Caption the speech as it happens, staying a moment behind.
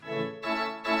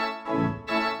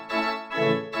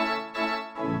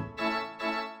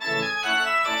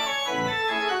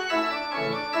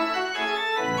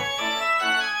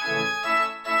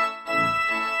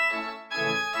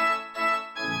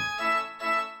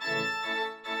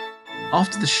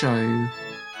After the show,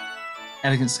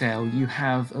 Elegant Scale, you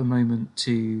have a moment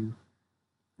to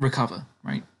recover,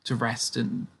 right? To rest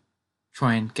and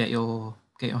try and get your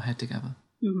head together.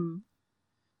 Mm-hmm.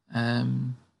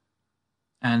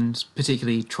 And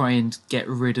particularly try and get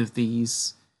rid of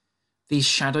these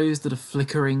shadows that are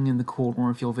flickering in the corner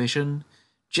of your vision,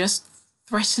 just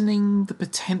threatening the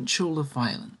potential of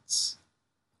violence.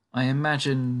 I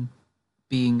imagine,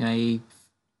 being a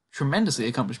tremendously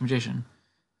accomplished magician,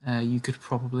 you could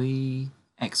probably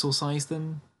exorcise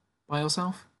them by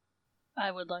yourself.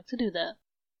 I would like to do that.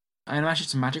 I imagine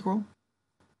it's a magic roll.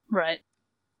 Right.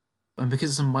 And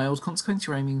because it's a mild consequence,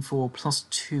 you're aiming for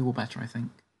 +2 or better, I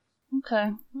think.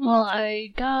 Okay. Well,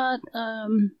 I got,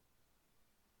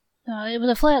 it was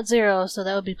a flat 0, so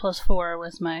that would be +4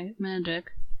 with my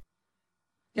magic.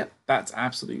 Yep, that's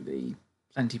absolutely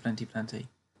plenty.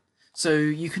 So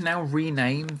you can now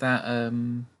rename that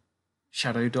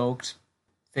shadow dogged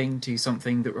thing to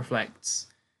something that reflects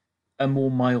a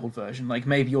more mild version. Like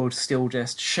maybe you're still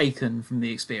just shaken from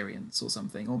the experience or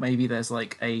something, or maybe there's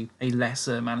like a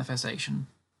lesser manifestation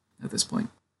at this point.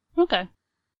 Okay.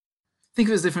 Think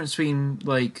of it as the difference between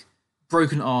like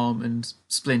broken arm and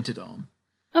splintered arm.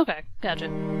 Okay, gotcha.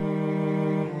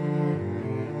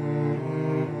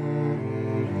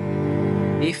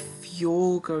 If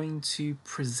you're going to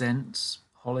present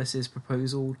Hollis's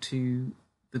proposal to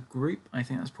the group, I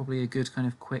think that's probably a good kind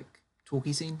of quick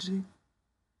talky scene to do.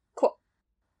 Cool.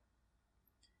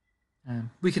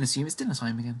 We can assume it's dinner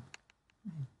time again.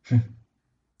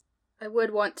 I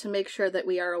would want to make sure that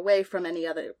we are away from any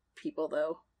other people,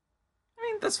 though. I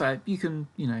mean, that's fair. You can,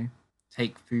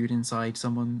 take food inside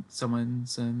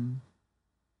someone's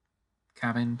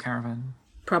cabin, caravan.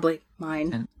 Probably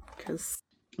mine, Tent. because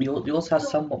Yours has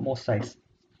somewhat more space,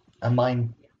 and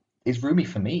mine is roomy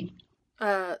for me.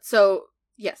 So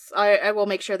yes, I will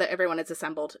make sure that everyone is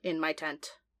assembled in my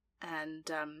tent,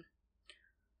 and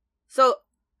so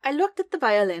I looked at the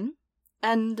violin,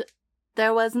 and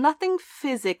there was nothing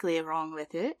physically wrong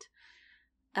with it.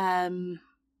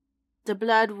 The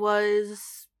blood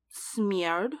was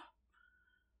smeared.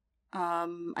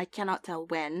 I cannot tell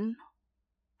when.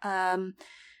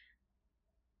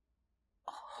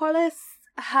 Hollis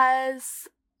has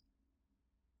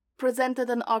presented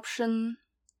an option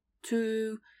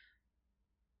to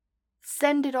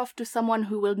send it off to someone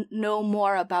who will know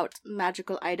more about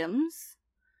magical items,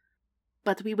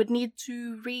 but we would need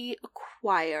to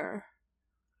reacquire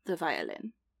the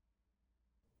violin,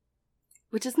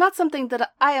 which is not something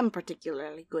that I am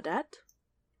particularly good at.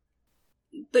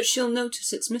 But she'll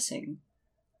notice it's missing.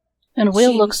 And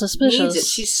Will She looks suspicious. needs it.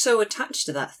 She's so attached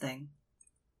to that thing.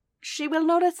 She will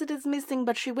notice it is missing,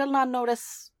 but she will not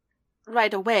notice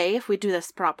right away if we do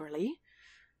this properly.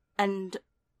 And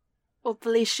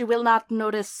hopefully she will not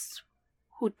notice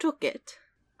who took it.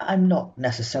 I'm not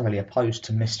necessarily opposed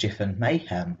to mischief and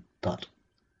mayhem, but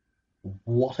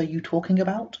what are you talking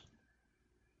about?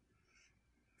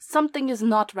 Something is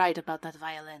not right about that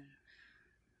violin.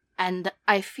 And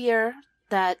I fear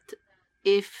that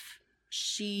if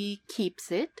she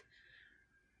keeps it,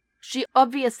 she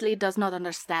obviously does not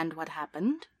understand what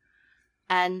happened,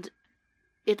 and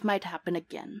it might happen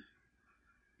again.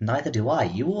 Neither do I.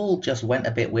 You all just went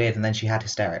a bit weird and then she had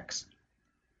hysterics.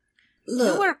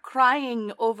 Look, You were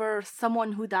crying over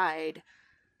someone who died.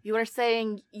 You were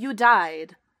saying, you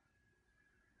died.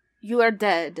 You are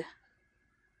dead.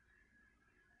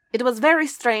 It was very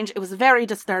strange, it was very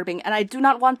disturbing, and I do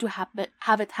not want to have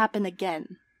it happen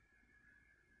again.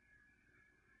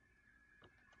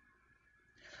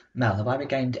 Mel, have I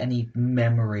regained any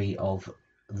memory of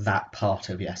that part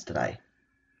of yesterday?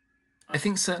 I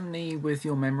think certainly with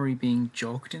your memory being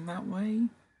jogged in that way,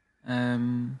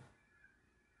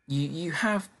 you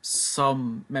have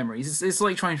some memories. It's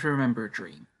like trying to remember a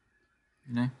dream,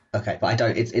 you know? Okay, but I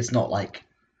don't. It's not like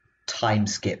time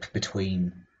skip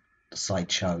between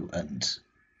sideshow and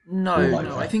No. all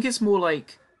over. I think it's more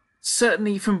like,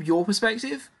 certainly from your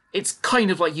perspective, it's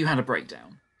kind of like you had a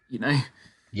breakdown, you know?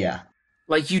 Yeah.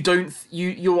 Like you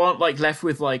aren't like left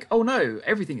with like, oh no,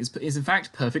 everything is in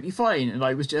fact perfectly fine, and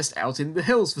I was just out in the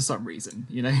hills for some reason,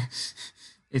 you know?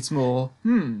 It's more,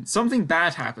 something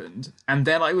bad happened, and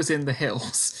then I was in the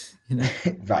hills, you know?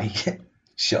 Right.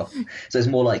 Sure. So it's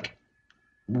more like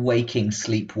waking,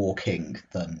 sleepwalking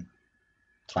than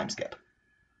time skip.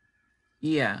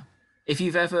 Yeah. If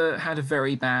you've ever had a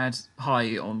very bad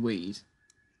high on weed.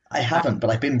 I haven't,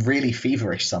 but I've been really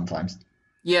feverish sometimes.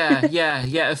 Yeah.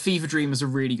 A fever dream is a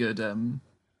really good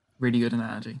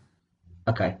analogy.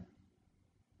 Okay.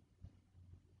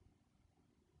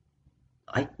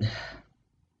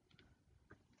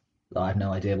 I have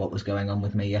no idea what was going on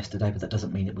with me yesterday, but that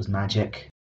doesn't mean it was magic.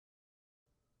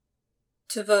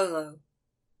 Tavolo.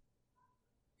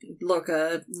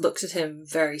 Lorca looks at him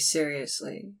very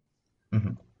seriously.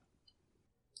 Mm-hmm.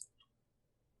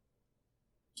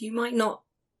 You might not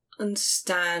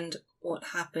understand what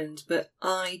happened, but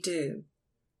I do.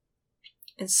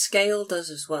 And Scale does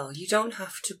as well. You don't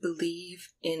have to believe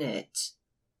in it.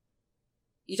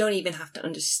 You don't even have to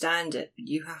understand it, but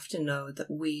you have to know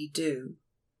that we do.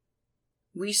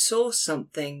 We saw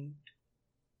something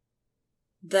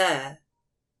there.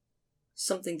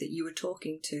 Something that you were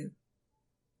talking to.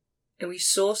 And we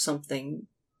saw something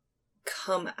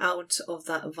come out of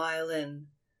that violin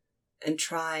and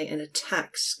try and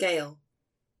attack Scale.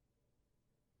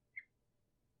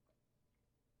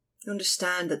 You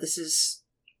understand that this is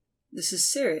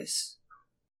serious.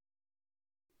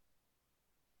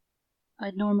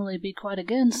 I'd normally be quite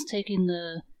against taking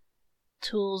the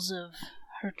tools of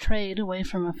her trade away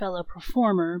from a fellow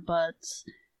performer, but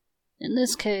in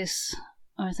this case,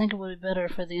 I think it would be better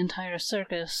for the entire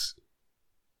circus.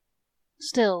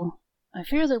 Still, I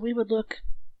fear that we would look,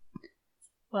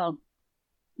 well,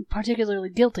 particularly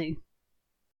guilty.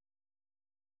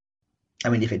 I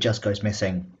mean, if it just goes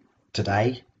missing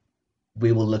today,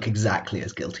 we will look exactly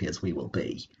as guilty as we will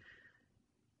be.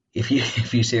 If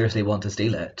you seriously want to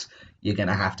steal it, you're going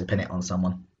to have to pin it on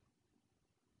someone.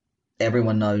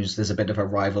 Everyone knows there's a bit of a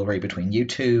rivalry between you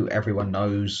two. Everyone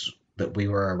knows that we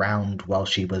were around while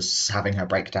she was having her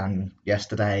breakdown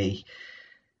yesterday.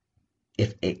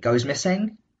 If it goes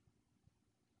missing,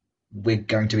 we're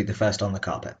going to be the first on the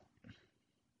carpet.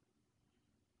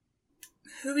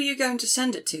 Who are you going to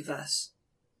send it to, Vas?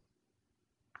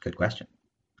 Good question.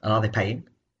 And are they paying?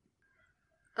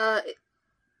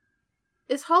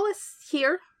 Is Hollis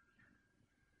here?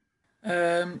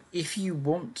 If you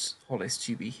want Hollis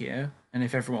to be here, and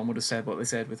if everyone would have said what they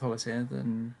said with Hollis here,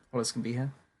 then Hollis can be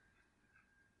here.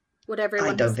 Would everyone?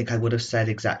 I don't think I would have said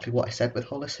exactly what I said with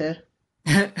Hollis here.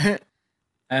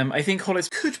 I think Hollis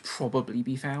could probably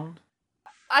be found.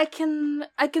 I can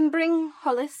bring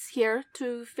Hollis here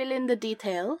to fill in the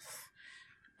details.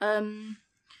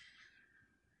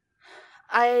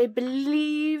 I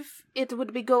believe it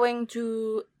would be going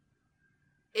to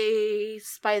a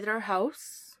spider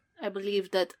house. I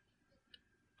believe that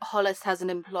Hollis has an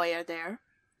employer there.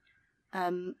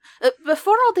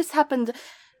 Before all this happened,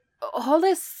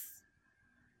 Hollis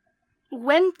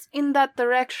went in that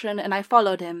direction and I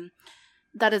followed him.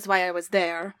 That is why I was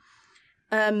there.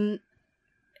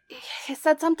 He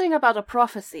said something about a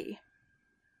prophecy,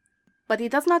 but he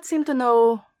does not seem to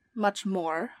know much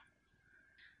more.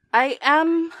 I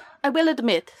will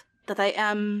admit that I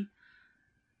am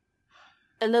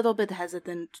a little bit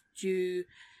hesitant to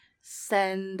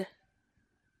send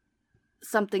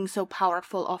something so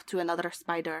powerful off to another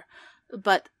spider,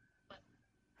 but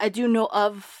I do know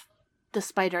of the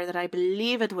spider that I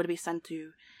believe it would be sent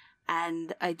to,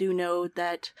 and I do know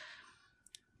that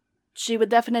she would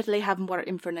definitely have more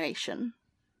information.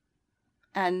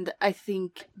 And I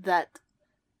think that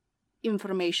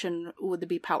information would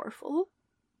be powerful.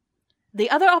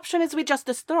 The other option is we just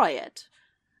destroy it,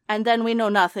 and then we know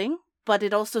nothing, but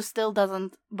it also still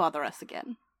doesn't bother us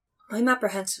again. I'm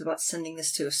apprehensive about sending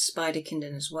this to a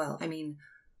Spiderkinden as well. I mean,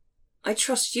 I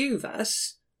trust you,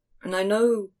 Vas, and I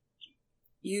know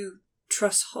you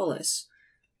trust Hollis.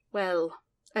 Well,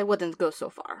 I wouldn't go so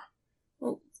far.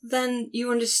 Well, then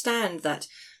you understand that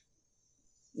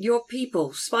your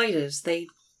people, spiders, they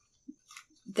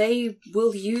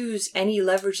will use any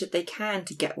leverage that they can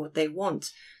to get what they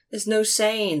want. There's no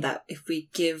saying that if we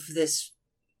give this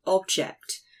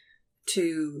object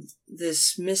to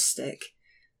this mystic,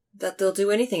 that they'll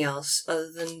do anything else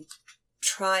other than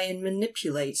try and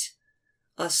manipulate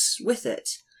us with it,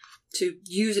 to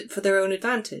use it for their own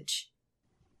advantage.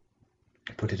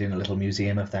 Put it in a little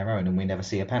museum of their own and we never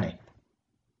see a penny.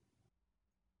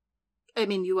 I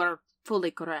mean, you are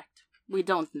fully correct. We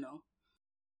don't know.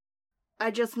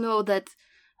 I just know that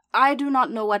I do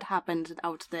not know what happened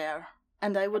out there,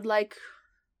 and I would like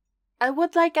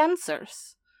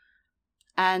answers.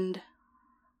 And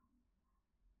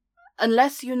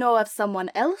unless you know of someone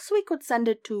else we could send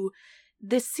it to,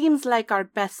 this seems like our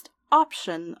best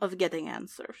option of getting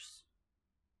answers.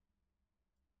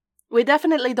 We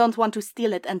definitely don't want to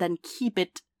steal it and then keep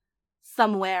it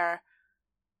somewhere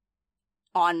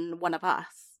on one of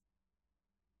us.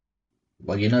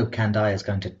 Well, you know Kandai is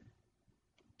going to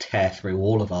tear through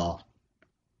all of our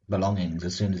belongings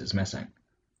as soon as it's missing.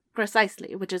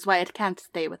 Precisely, which is why it can't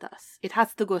stay with us. It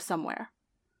has to go somewhere.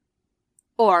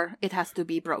 Or it has to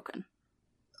be broken.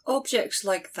 Objects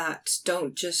like that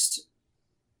don't just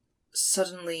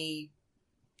suddenly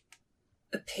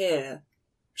appear,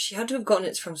 she had to have gotten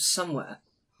it from somewhere.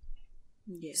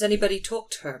 Yes. Has anybody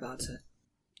talked to her about it?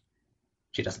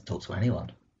 She doesn't talk to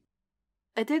anyone.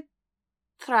 I did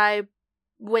try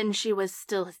when she was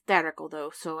still hysterical,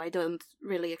 though, so I don't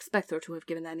really expect her to have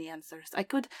given any answers. I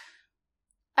could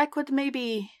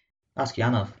maybe... Ask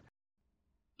Yanov.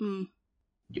 Hmm,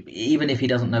 Even if he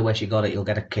doesn't know where she got it, you'll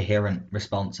get a coherent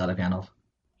response out of Yanov.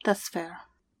 that's fair.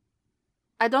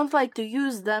 I don't like to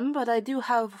use them, but I do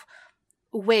have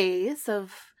ways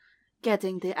of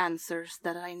getting the answers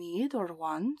that I need or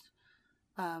want,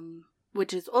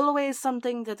 which is always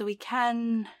something that we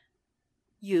can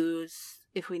use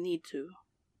if we need to.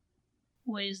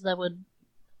 Ways that would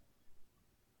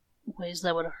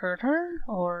hurt her,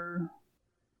 or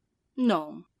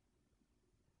No.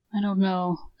 I don't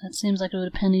know. That seems like it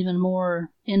would pin even more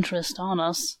interest on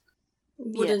us.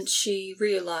 Wouldn't Yes. she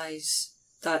realise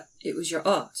that it was your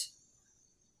art?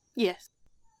 Yes.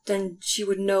 Then she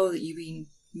would know that you've been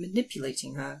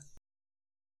manipulating her.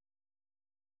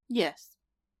 Yes.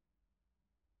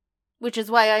 Which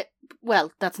is why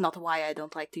that's not why I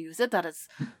don't like to use it. That is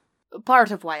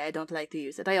part of why I don't like to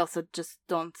use it. I also just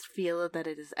don't feel that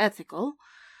it is ethical.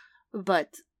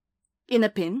 But in a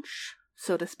pinch,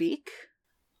 so to speak.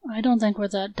 I don't think we're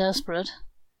that desperate.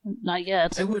 Not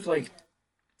yet. I would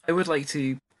like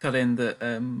to cut in that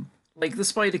like the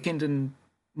Spider-Kingdom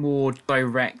more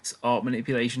direct art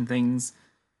manipulation things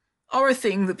are a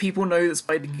thing that people know that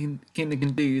Spider-Kingdom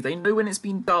can do. They know when it's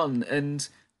been done, and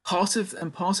part of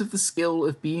the skill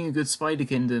of being a good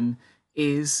Spider-Kingdom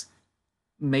is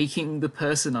making the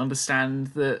person understand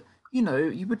that, you know,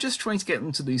 you were just trying to get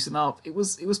them to loosen up. It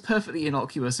was perfectly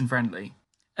innocuous and friendly.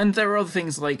 And there are other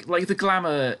things like the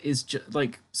glamour is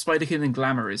like Spider-Kingdom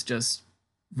glamour is just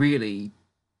really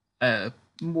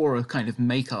more a kind of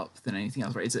makeup than anything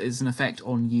else, right? It's an effect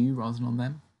on you rather than on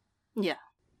them. Yeah.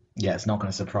 Yeah, it's not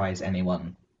going to surprise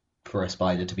anyone for a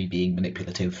spider to be being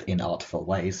manipulative in artful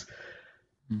ways.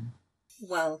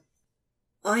 Well,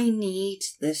 I need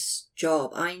this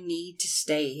job. I need to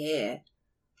stay here.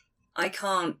 I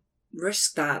can't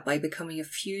risk that by becoming a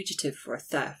fugitive for a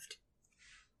theft.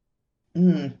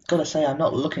 Gotta say, I'm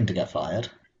not looking to get fired.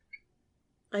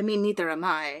 I mean, neither am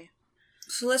I.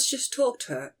 So let's just talk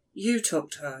to her. You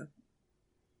talk to her.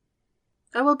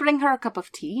 I will bring her a cup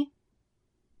of tea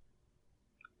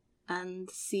and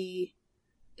see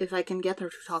if I can get her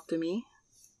to talk to me.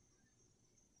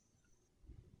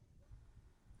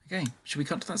 Okay, should we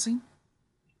cut to that scene?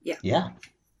 Yeah.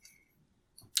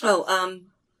 Oh,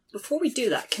 before we do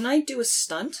that, can I do a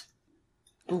stunt?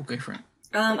 Oh, go for it.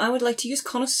 I would like to use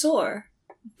Connoisseur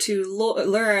to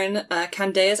learn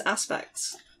Candea's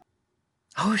aspects.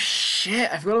 Oh shit!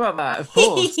 I forgot about that. Of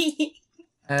course.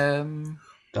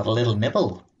 Got a little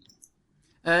nibble.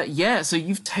 Yeah. So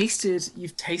you've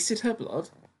tasted her blood.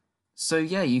 So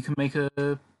yeah, you can make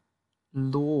a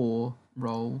law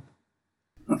roll.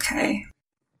 Okay.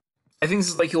 I think this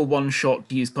is like your one shot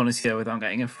to use Connoisseur without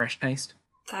getting a fresh taste.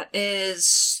 That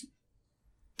is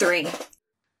 3.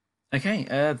 Okay,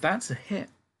 that's a hit.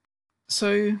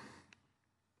 So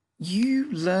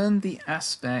you learn the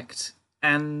aspect,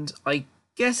 and I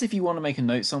guess if you want to make a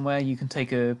note somewhere, you can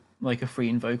take a free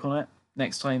invoke on it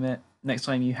next time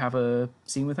you have a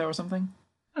scene with her or something.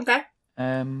 Okay.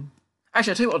 Actually, I'll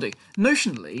tell you what I'll do.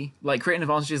 Notionally, like, creating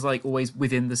advantage is like always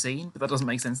within the scene, but that doesn't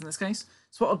make sense in this case.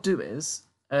 So what I'll do is,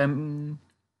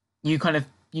 you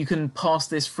can pass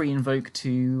this free invoke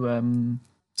to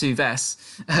Vess,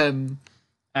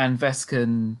 and Vess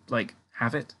can like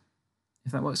have it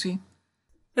if that works for you.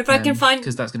 If I can find...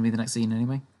 because that's going to be the next scene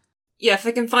anyway. Yeah, if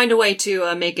I can find a way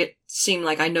to make it seem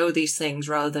like I know these things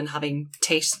rather than having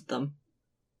tasted them.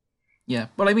 Yeah,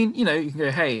 well, I mean, you know, you can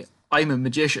go, hey, I'm a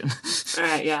magician.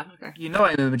 Alright, yeah, okay. You know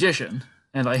I'm a magician,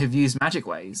 and I have used magic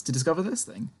ways to discover this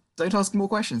thing. Don't ask more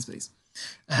questions, please.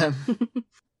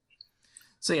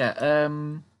 So yeah,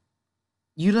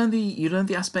 you learn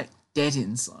the aspect dead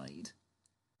inside,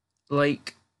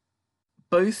 like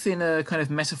both in a kind of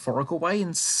metaphorical way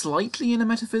and slightly in a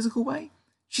metaphysical way.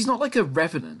 She's not like a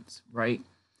revenant, right?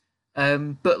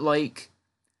 But like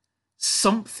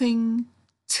something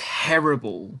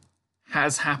terrible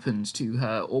has happened to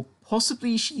her, or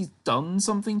possibly she's done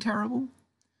something terrible.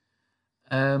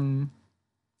 And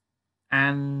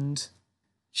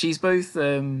she's both,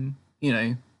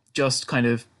 just kind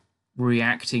of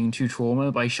reacting to trauma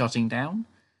by shutting down.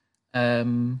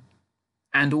 And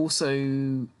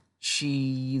also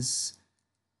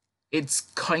it's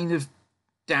kind of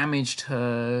damaged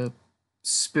her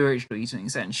spiritually to an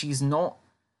extent. She's not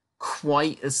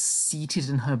quite as seated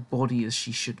in her body as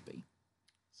she should be.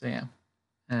 So yeah.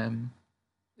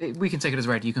 We can take it as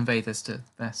read. You convey this to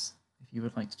Vess you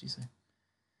would like to do so.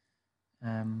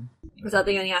 Was that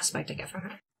the only aspect I get from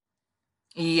her?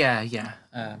 Yeah.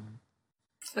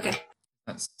 Okay.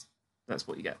 That's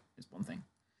what you get. Is one thing.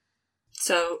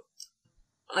 So,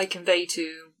 I convey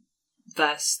to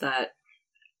Vess that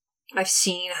I've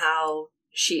seen how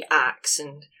she acts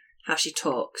and how she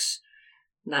talks,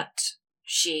 that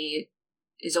she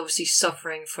is obviously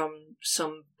suffering from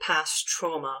some past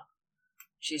trauma.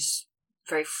 She's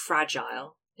very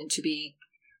fragile, and to be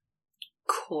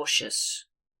cautious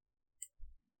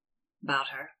about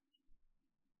her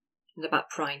and about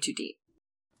prying too deep.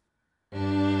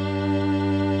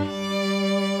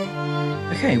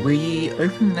 Okay, we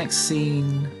open the next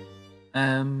scene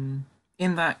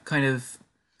in that kind of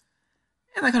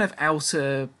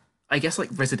outer, I guess, like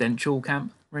residential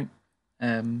camp, right?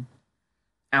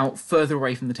 Out further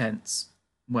away from the tents,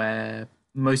 where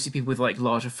mostly people with like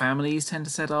larger families tend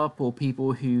to set up, or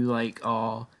people who like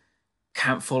are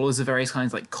camp followers of various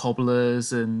kinds, like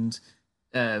cobblers and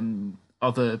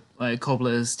other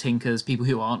cobblers, tinkers, people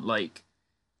who aren't like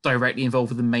directly involved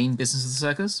with the main business of the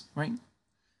circus, right?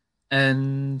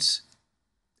 And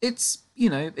it's,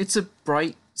 it's a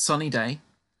bright, sunny day.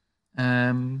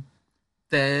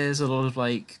 There's a lot of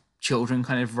like children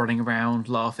kind of running around,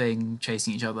 laughing,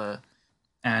 chasing each other,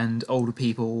 and older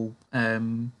people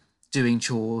doing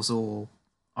chores or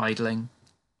idling.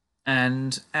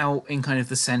 And out in kind of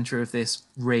the center of this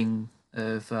ring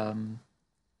of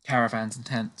caravans and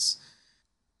tents,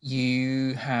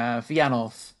 you have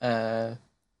Yanov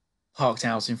parked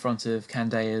out in front of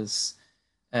Candea's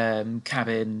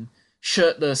cabin,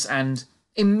 shirtless and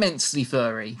immensely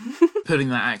furry, putting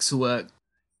that axe to work,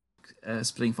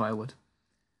 splitting firewood.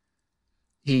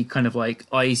 He kind of like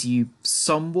eyes you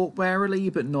somewhat warily,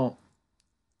 but not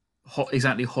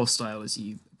exactly hostile as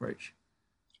you approach.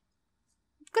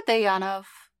 Good day, Yanov.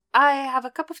 I have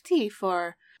a cup of tea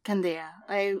for Candea.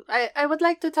 I would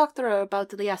like to talk to her about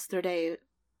the yesterday,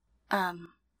 and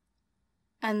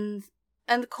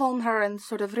calm her and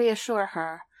sort of reassure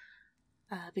her,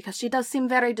 because she does seem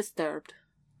very disturbed.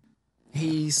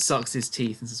 He sucks his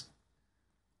teeth and says,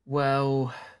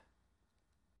 "Well,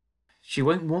 she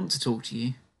won't want to talk to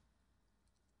you.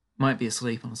 Might be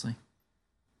asleep, honestly.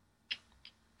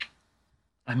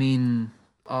 I mean,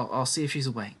 I'll see if she's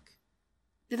awake."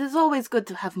 It is always good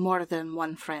to have more than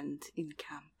one friend in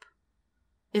camp.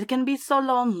 It can be so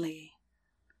lonely.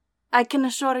 I can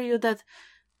assure you that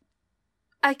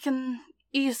I can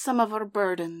ease some of her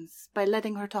burdens by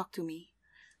letting her talk to me.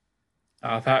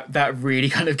 That really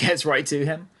kind of gets right to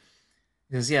him.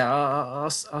 He goes, "Yeah, I'll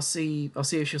see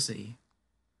if she'll see you."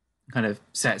 Kind of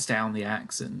sets down the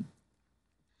axe and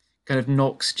kind of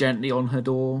knocks gently on her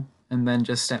door, and then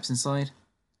just steps inside.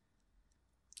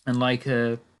 And like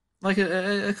a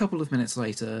couple of minutes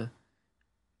later,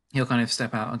 he'll kind of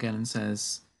step out again and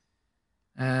says,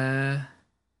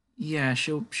 "Yeah,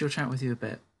 she'll chat with you a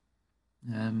bit.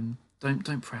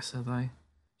 Don't press her though.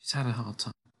 She's had a hard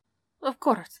time." Of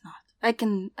course not. I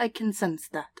can sense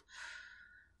that.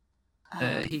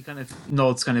 He kind of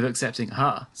nods, kind of accepting.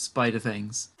 Spider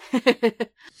things.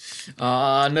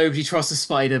 Nobody trusts a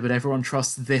spider, but everyone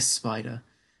trusts this spider.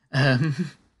 And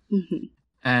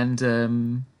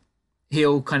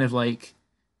he'll kind of like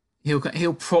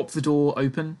he'll prop the door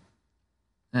open,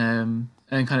 and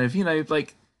kind of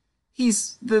like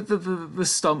he's the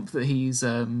stump that he's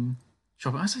chopping.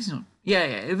 I suppose he's not.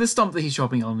 Yeah. The stump that he's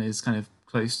chopping on is kind of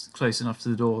close enough to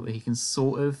the door that he can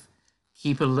sort of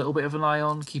keep a little bit of an eye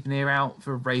on, keep an ear out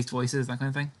for raised voices, that kind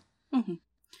of thing.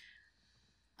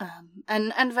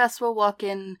 And Vess will walk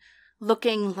in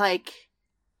looking like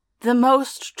the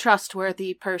most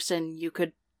trustworthy person you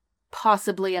could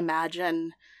possibly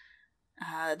imagine.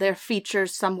 Their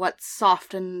features somewhat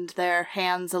softened, their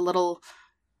hands a little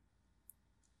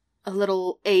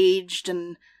aged,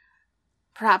 and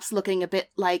perhaps looking a bit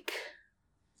like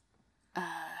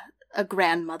a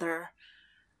grandmother.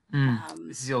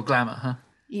 This is your glamour, huh?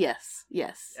 Yes.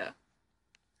 Yeah.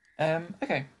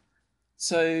 Okay.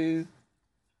 So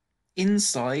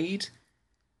inside,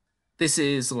 this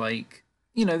is like,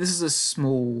 this is a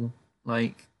small,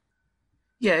 like,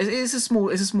 yeah, it's a small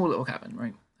little cabin,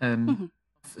 right?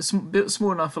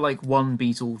 Small enough for like one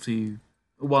beetle and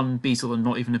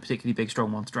not even a particularly big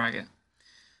strong one to drag it.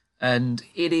 And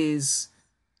it is,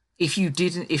 if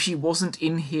she wasn't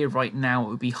in here right now, it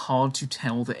would be hard to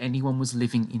tell that anyone was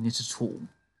living in it at all.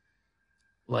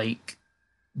 Like,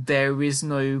 there is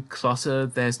no clutter,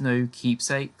 there's no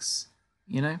keepsakes,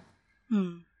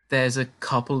 There's a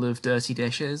couple of dirty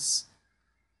dishes,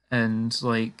 and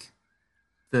like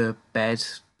the bed,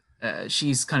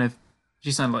 she's kind of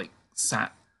like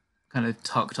sat kind of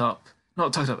tucked up,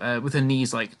 not tucked up, with her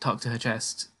knees like tucked to her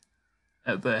chest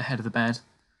at the head of the bed.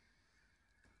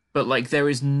 But like there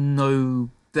are no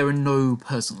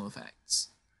personal effects.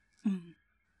 Mm.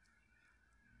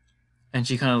 And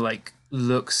she kind of like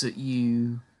looks at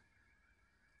you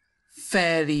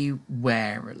fairly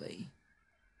warily.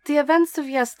 The events of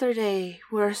yesterday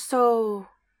were so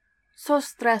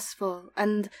stressful,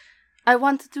 and I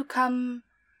wanted to come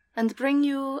and bring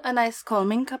you a nice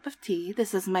calming cup of tea.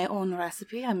 This is my own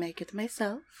recipe. I make it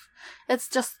myself. It's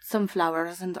just some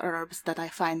flowers and herbs that I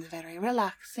find very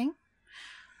relaxing.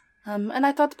 And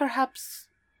I thought perhaps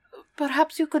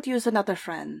you could use another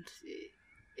friend.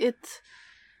 It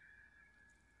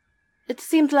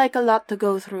seemed like a lot to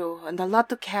go through and a lot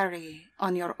to carry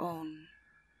on your own.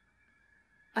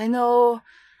 I know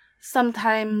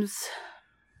sometimes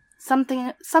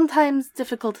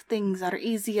difficult things are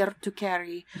easier to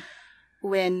carry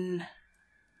when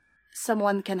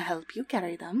someone can help you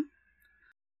carry them,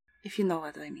 if you know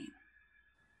what I mean.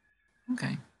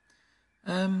 Okay.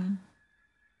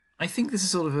 I think this is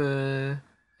sort of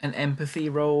an empathy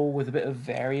role with a bit of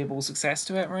variable success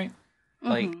to it, right?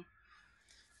 Like,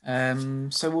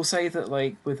 so we'll say that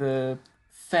like with a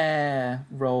fair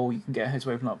roll, you can get her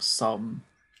to open up some,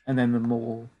 and then the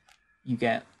more you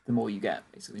get,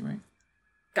 basically, right?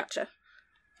 Gotcha.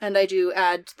 And I do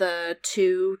add the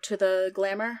 2 to the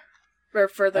glamour? Or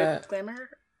for the glamour?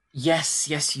 Yes,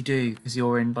 you do, because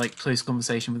you're in like close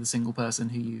conversation with a single person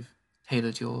who you've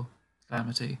tailored your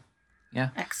glamour to.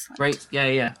 Yeah. Excellent. Right.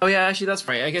 Yeah. Oh yeah, actually that's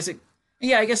right. I guess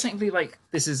technically like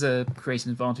this is a create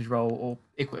an advantage role or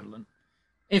equivalent.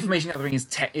 Information gathering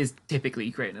is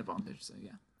typically create an advantage, so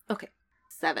yeah. Okay.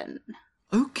 7.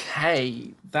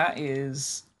 Okay, that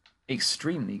is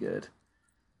extremely good.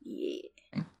 Yeah.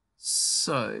 Okay.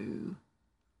 So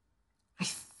I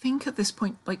think at this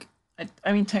point, like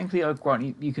I mean technically I'll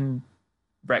grant you can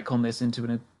retcon this into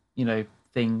a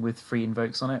thing with free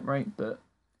invokes on it, right? But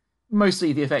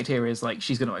mostly the effect here is like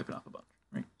she's going to open up a bunch,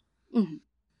 right? Mm-hmm.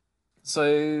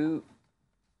 So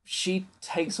she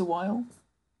takes a while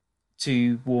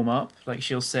to warm up. Like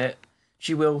she'll sit,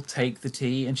 she will take the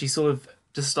tea, and she sort of,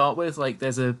 to start with, like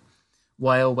there's a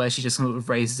while where she just sort of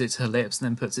raises it to her lips and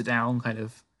then puts it down kind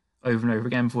of over and over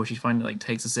again before she finally like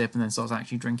takes a sip and then starts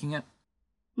actually drinking it.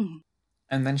 Mm-hmm.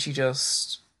 And then she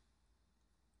just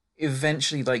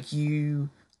eventually, like, you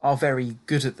are very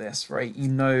good at this, right? You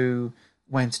know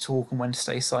when to talk and when to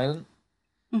stay silent.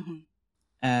 Mm-hmm.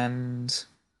 And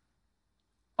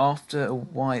after a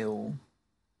while,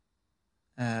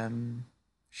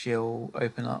 she'll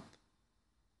open up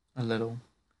a little,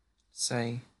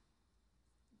 say,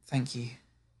 "Thank you.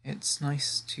 It's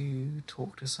nice to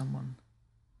talk to someone,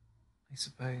 I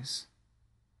suppose.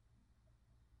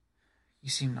 You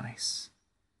seem nice.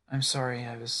 I'm sorry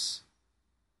I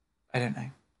don't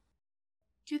know."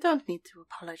 You don't need to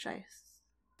apologize.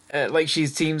 Like she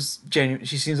seems genuine.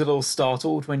 She seems a little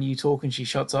startled when you talk, and she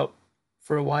shuts up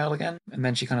for a while again, and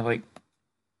then she kind of like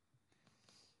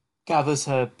gathers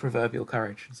her proverbial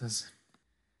courage and says,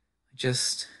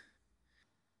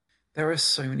 there are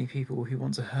so many people who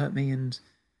want to hurt me, and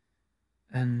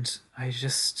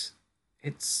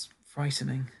it's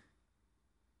frightening.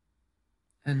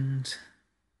 And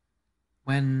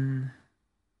when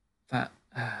that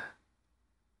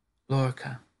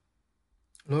Lorca,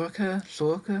 I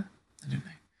don't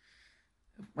know.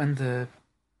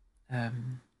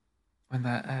 When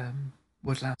that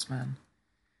Woodlouse man,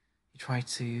 he tried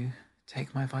to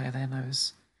take my violin,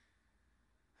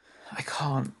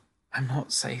 I'm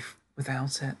not safe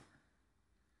without it.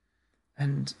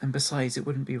 And besides, it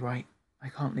wouldn't be right. I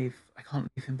can't leave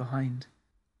him behind.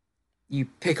 You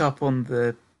pick up on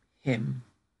the him.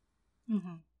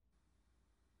 Mm-hmm.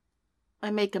 I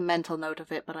make a mental note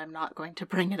of it, but I'm not going to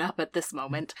bring it up at this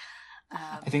moment.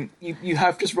 I think you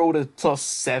have just rolled a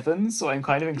 +7, so I'm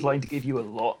kind of inclined to give you a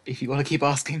lot if you want to keep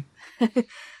asking.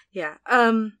 Yeah.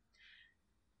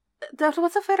 That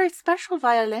was a very special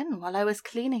violin. While I was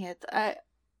cleaning it, I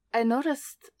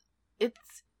noticed it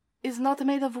is not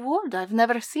made of wood. I've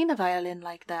never seen a violin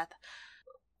like that.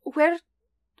 Where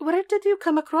did you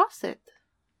come across it?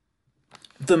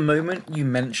 The moment you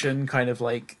mention kind of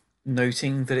like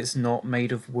noting that it's not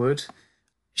made of wood,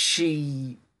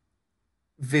 she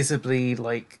visibly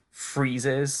like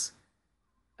freezes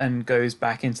and goes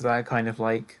back into that kind of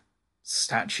like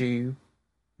statue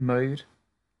mode.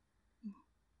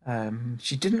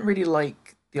 She didn't really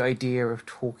like the idea of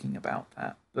talking about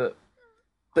that, but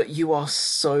you are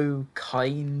so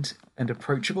kind and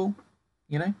approachable,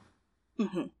 you know?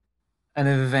 Mm-hmm. And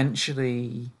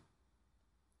eventually,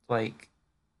 like,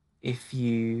 if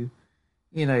you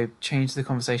change the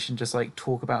conversation, just like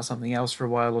talk about something else for a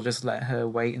while, or just let her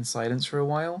wait in silence for a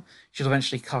while, she'll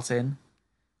eventually cut in,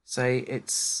 say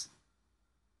it's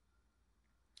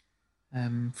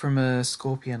from a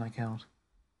scorpion I killed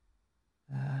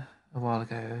a while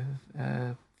ago,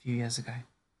 a few years ago.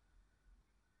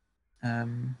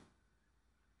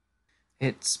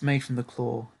 It's made from the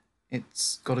claw.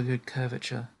 It's got a good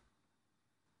curvature.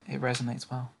 It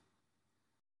resonates well.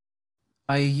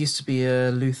 I used to be a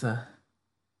luther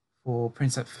for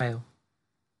Princeps Fail.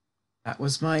 That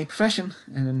was my profession,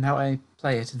 and now I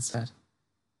play it instead.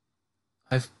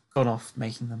 I've gone off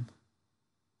making them.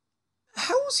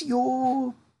 How's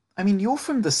your... I mean, you're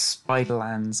from the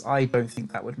Spiderlands. I don't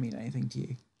think that would mean anything to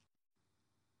you.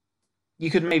 You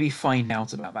could maybe find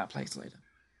out about that place later.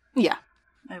 Yeah,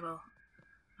 I will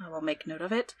make note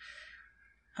of it.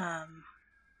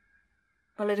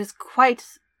 Well, it is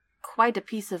quite a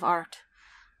piece of art.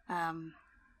 And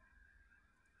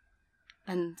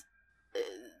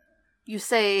you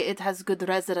say it has good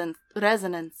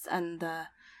resonance, and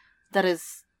that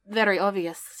is very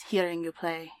obvious hearing you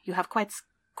play. You have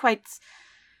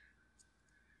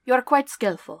you are quite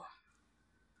skillful.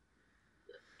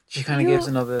 She kind of gives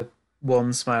another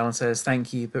wan smile and says,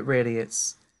 "Thank you, but really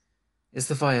it's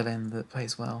the violin that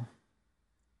plays well."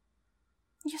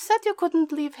 You said you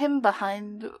couldn't leave him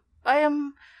behind. I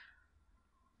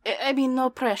mean, no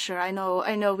pressure. I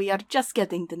know we are just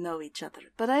getting to know each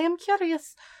other, but I am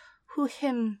curious who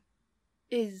him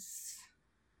is.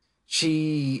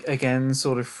 She, again,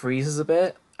 sort of freezes a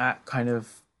bit at kind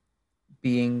of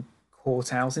being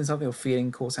caught out in something, or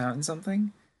feeling caught out in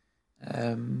something.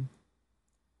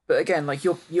 But again, like,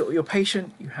 you're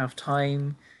patient, you have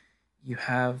time, you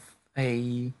have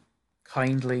a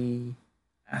kindly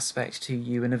aspect to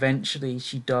you, and eventually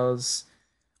she does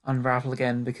unravel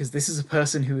again, because this is a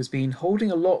person who has been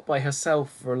holding a lot by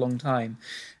herself for a long time,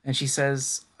 and she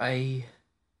says, I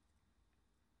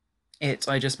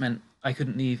just meant I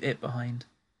couldn't leave it behind.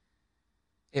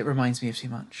 It reminds me of too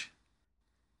much.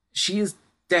 She is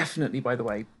definitely, by the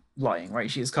way, lying, right?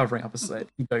 She is covering up a slit.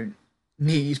 You don't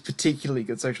need particularly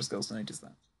good social skills to notice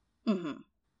that. Mm-hmm.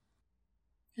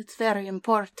 It's very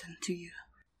important to you.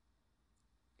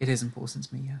 It is important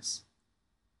to me, yes.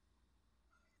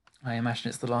 I imagine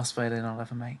it's the last violin I'll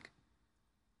ever make.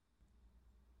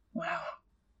 Wow.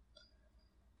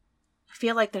 I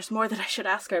feel like there's more that I should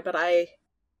ask her, but I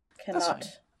cannot.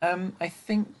 I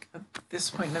think at this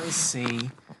point, let me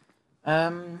see.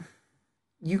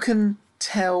 You can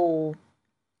tell,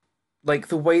 like,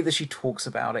 the way that she talks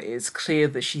about it, it's clear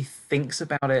that she thinks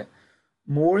about it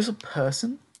more as a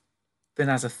person than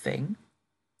as a thing,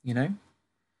 you know?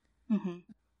 Mm-hmm.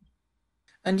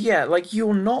 And yeah, like, you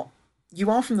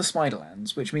are from the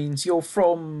Spiderlands, which means you're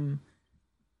from,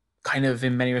 kind of,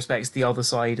 in many respects, the other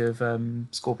side of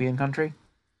Scorpion Country.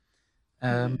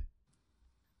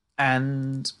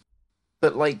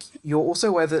 But, like, you're also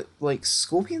aware that, like,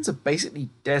 scorpions are basically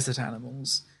desert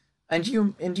animals, and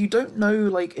you don't know,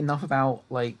 like, enough about,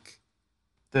 like,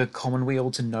 the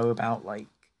Commonweal to know about, like,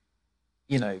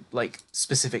 like,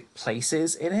 specific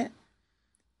places in it.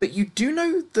 But you do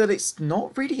know that it's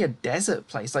not really a desert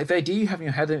place. Like, the idea you have in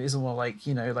your head is more like,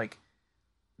 like,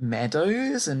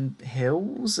 meadows and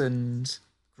hills and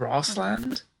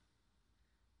grassland.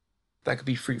 That could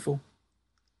be fruitful.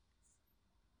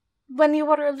 When you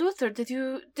were a Luther, did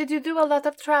you do a lot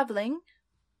of traveling?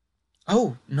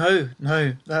 Oh, no,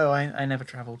 I never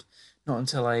travelled. Not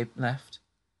until I left.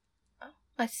 Oh,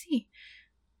 I see.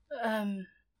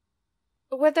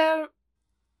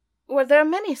 Were there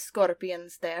many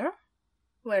scorpions there,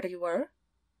 where you were?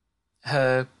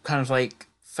 Her kind of, like,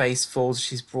 face falls,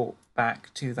 she's brought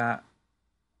back to that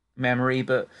memory,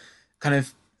 but kind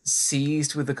of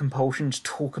seized with the compulsion to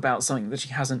talk about something that she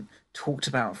hasn't talked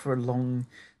about for a long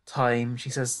time. She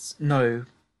says, no,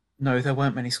 there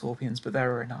weren't many scorpions, but there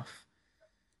were enough.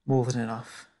 More than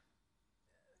enough.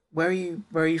 Where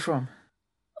are you from?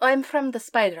 I'm from the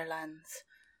Spiderlands.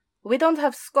 We don't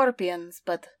have scorpions,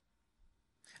 but...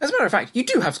 As a matter of fact, you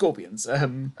do have scorpions,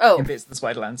 in bits of the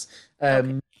Spiderlands.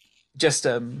 Okay. Just,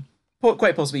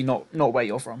 quite possibly not where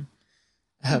you're from.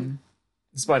 The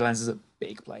Spiderlands is a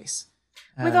big place.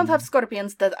 We don't have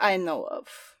scorpions that I know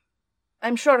of.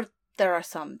 I'm sure there are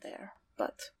some there,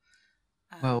 but...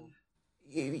 Well,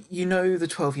 you know the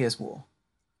 12 Years' War?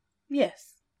 Yes.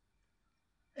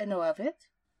 I know of it.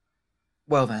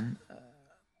 Well then,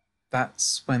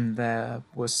 that's when there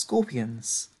were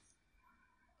scorpions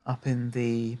up in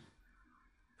the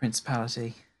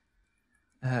Principality.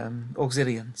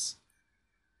 Auxilians.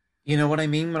 You know what I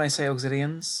mean when I say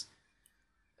Auxilians?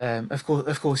 Of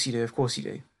course you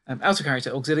do. Out of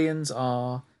character, Auxilians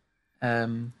are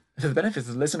For the benefit of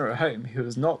the listener at home who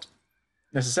has not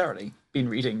necessarily been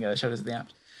reading Shadows of the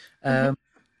Apt,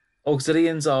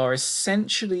 Auxilians are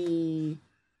essentially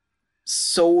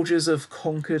soldiers of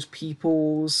conquered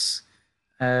peoples,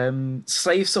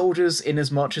 slave soldiers in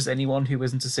as much as anyone who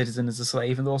isn't a citizen is a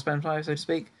slave in the Lost Empire, so to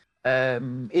speak.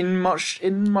 In much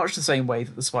the same way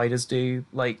that the spiders do.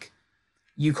 Like,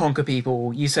 you conquer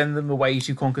people, you send them away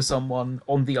to conquer someone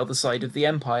on the other side of the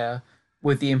empire,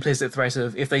 with the implicit threat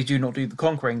of, if they do not do the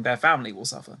conquering, their family will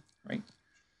suffer, right?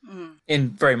 In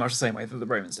very much the same way that the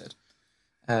Romans did.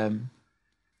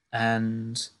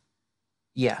 And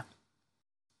yeah.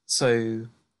 So,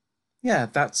 yeah,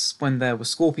 that's when there were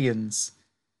scorpions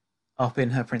up in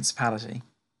her principality,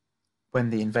 when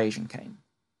the invasion came.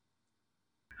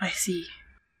 I see.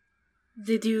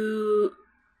 Did you...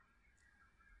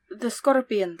 The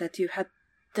scorpion that you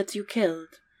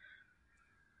killed,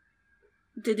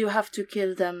 did you have to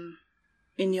kill them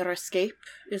in your escape?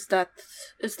 Is that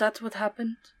what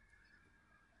happened?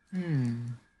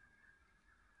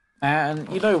 And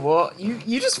you know what?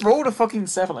 You just rolled a fucking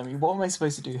 7. I mean, what am I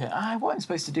supposed to do here? What I'm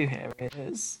supposed to do here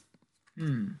is...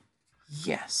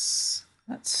 Yes.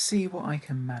 Let's see what I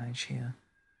can manage here.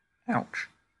 Ouch.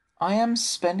 I am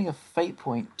spending a fate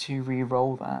point to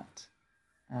re-roll that.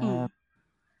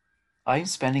 I'm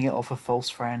spending it off a false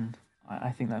friend.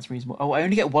 I think that's reasonable. Oh, I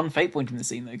only get 1 fate point in the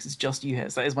scene, though, because it's just you here.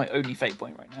 So that is my only fate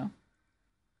point right now.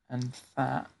 And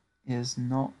that is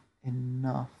not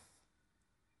enough.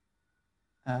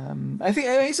 I think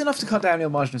it's enough to cut down your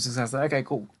margin of success. Okay,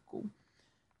 cool.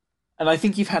 And I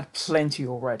think you've had plenty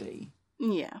already.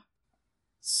 Yeah.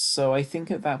 So I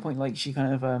think at that point, like, she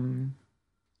kind of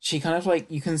like,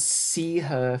 you can see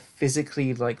her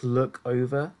physically, like, look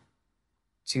over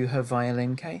to her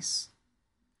violin case.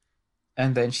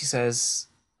 And then she says,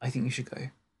 I think you should go.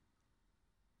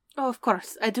 Oh, of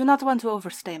course. I do not want to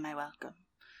overstay my welcome.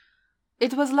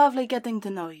 It was lovely getting to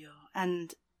know you,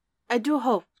 and I do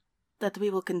hope that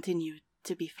we will continue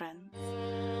to be friends.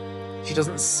 She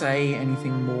doesn't say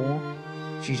anything more.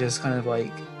 She just kind of,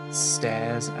 like,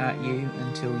 stares at you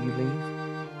until you leave.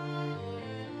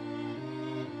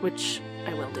 Which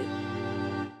I will do.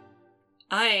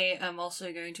 I am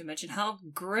also going to mention how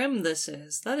grim this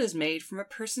is. That is made from a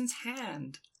person's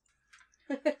hand.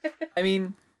 I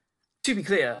mean, to be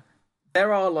clear,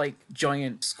 there are, like,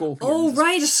 giant scorpions. Oh,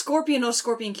 right, a scorpion, no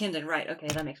scorpion kindred. Right, okay,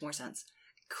 that makes more sense.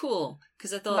 Cool,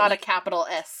 because I thought... Not a capital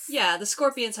S. Yeah, the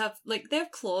scorpions have, like, they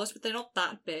have claws, but they're not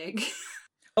that big.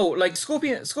 Oh, like,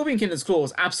 scorpion kindred's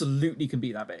claws absolutely can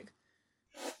be that big.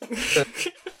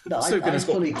 No, So I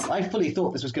fully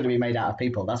thought this was going to be made out of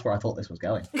people. That's where I thought this was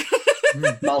going.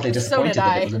 Mildly disappointed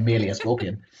that it was merely a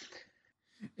scorpion.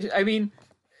 I mean,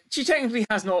 she technically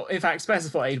has not, in fact,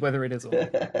 specified whether it is or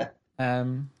not.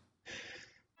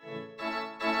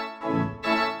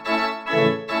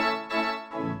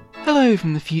 Hello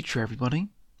from the future, everybody.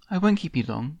 I won't keep you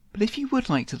long, but if you would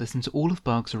like to listen to all of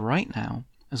Bugs right now,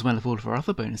 as well as all of our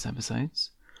other bonus episodes,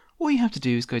 all you have to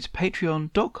do is go to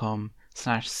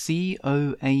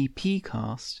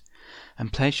patreon.com/COAPcast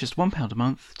and pledge just £1 a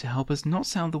month to help us not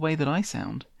sound the way that I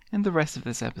sound in the rest of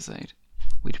this episode.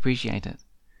 We'd appreciate it.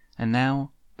 And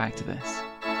now, back to this.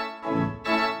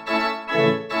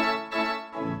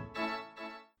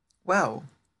 Well,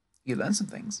 you learned some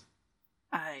things.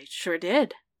 I sure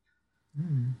did.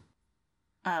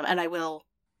 And I will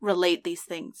relate these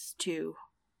things to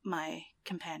my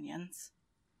companions.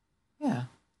 Yeah.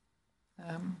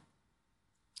 I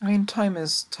mean, time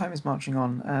is marching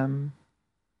on.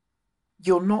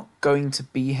 You're not going to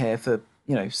be here for,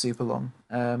 super long.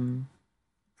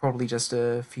 Probably just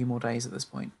a few more days at this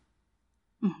point.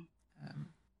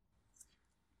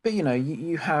 But,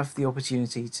 you have the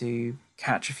opportunity to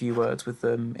catch a few words with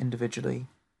them individually,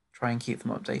 try and keep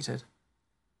them updated.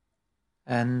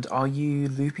 And are you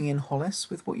looping in Hollis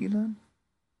with what you learn?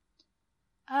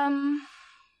 I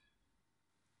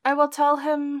will tell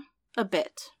him a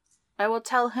bit. I will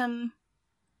tell him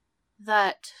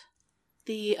that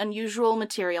the unusual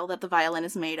material that the violin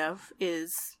is made of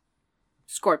is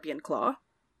scorpion claw.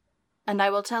 And I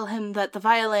will tell him that the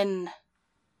violin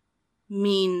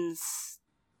means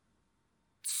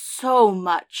so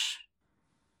much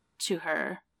to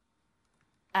her.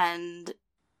 And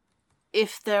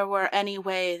if there were any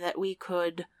way that we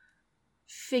could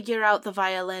figure out the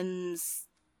violin's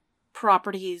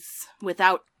properties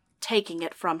without taking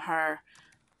it from her,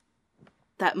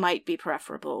 that might be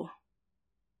preferable.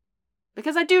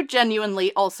 Because I do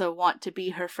genuinely also want to be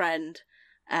her friend,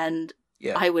 and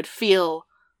I would feel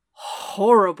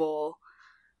horrible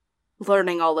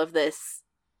learning all of this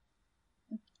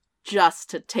just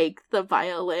to take the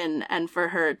violin and for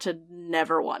her to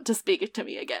never want to speak to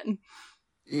me again.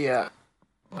 Yeah.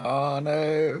 Oh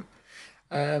no.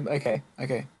 Okay.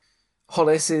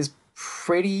 Hollis is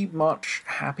pretty much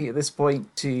happy at this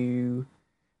point to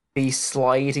be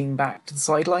sliding back to the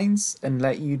sidelines and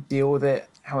let you deal with it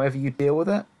however you deal with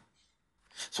it.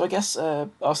 So I guess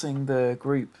asking the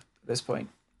group at this point,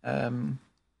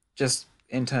 just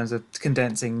in terms of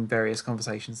condensing various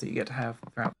conversations that you get to have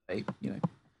throughout the day,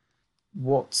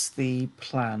 what's the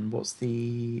plan? What's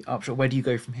the upshot? Where do you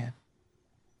go from here?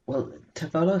 Well,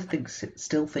 Tavolo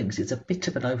still thinks it's a bit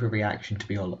of an overreaction to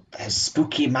be all, there's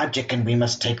spooky magic and we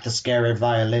must take the scary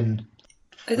violin.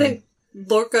 I think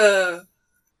Lorca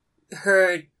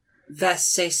heard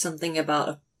Vest say something about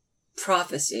a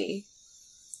prophecy.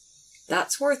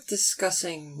 That's worth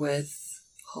discussing with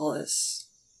Hollis.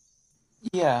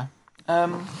 Yeah.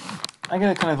 I'm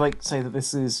gonna kind of say that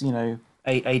this is,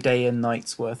 a day and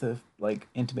night's worth of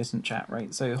intermittent chat,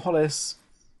 right? So Hollis,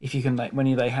 if you can when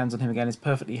you lay hands on him again, is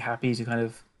perfectly happy to kind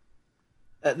of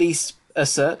at least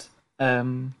assert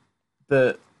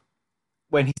that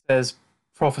when he says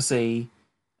prophecy,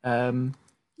 he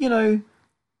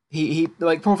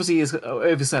prophecy is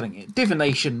overselling it.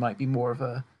 Divination might be more of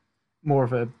a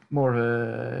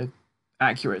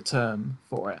accurate term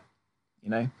for it.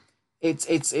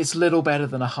 It's little better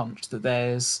than a hunch that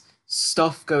there's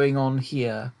stuff going on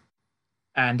here,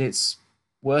 and it's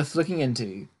worth looking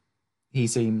into. He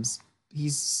seems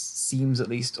at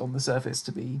least on the surface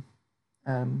to be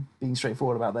being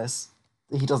straightforward about this.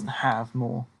 He doesn't have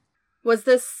more. Was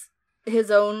this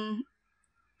his own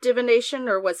divination,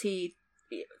 or was he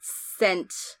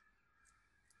sent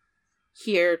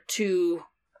here to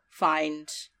find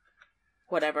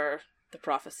whatever the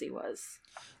prophecy was?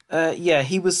 Yeah,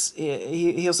 he was.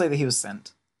 He'll say that he was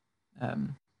sent.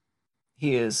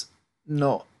 He is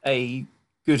not a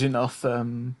good enough.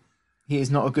 He is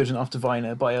not a good enough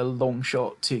diviner by a long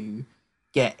shot to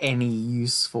get any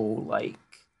useful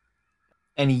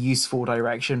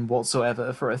direction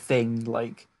whatsoever for a thing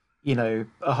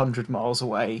 100 miles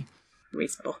away.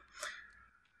 Reasonable.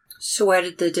 So where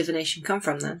did the divination come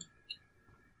from then?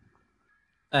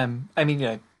 I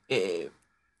mean, it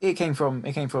came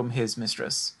from his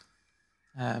mistress.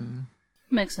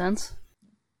 Makes sense.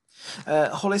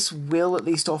 Hollis will at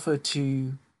least offer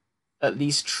to at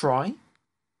least try,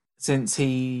 since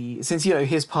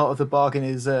his part of the bargain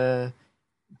is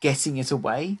getting it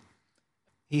away.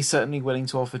 He's certainly willing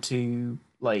to offer to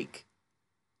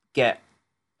get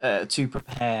to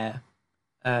prepare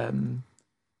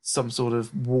some sort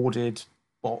of warded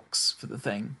box for the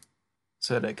thing,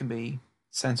 so that it can be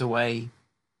sent away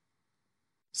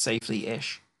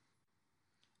safely-ish.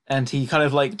 And he kind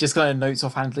of just notes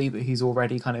offhandedly that he's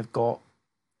already kind of got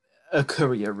a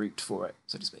courier route for it,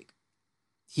 so to speak.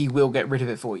 He will get rid of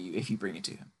it for you if you bring it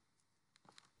to him.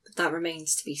 But that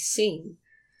remains to be seen.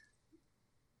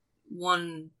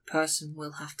 One person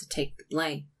will have to take the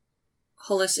blame.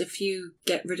 Hollis, if you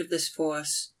get rid of this for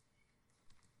us,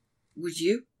 would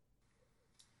you?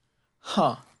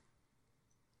 Huh.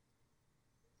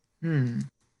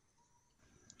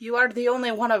 You are the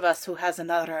only one of us who has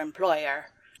another employer.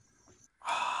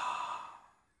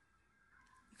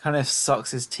 Kind of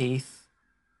sucks his teeth.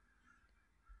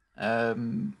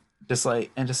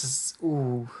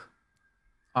 Ooh,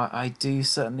 I do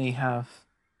certainly have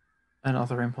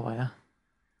another employer.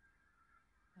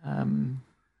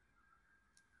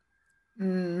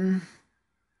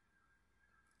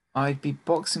 I'd be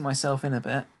boxing myself in a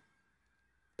bit.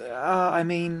 I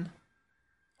mean,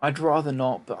 I'd rather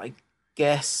not, but I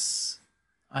guess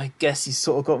you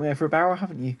sort of got me over a barrel,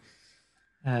 haven't you?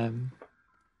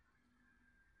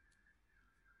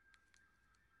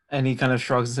 And he kind of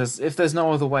shrugs and says, if there's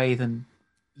no other way, then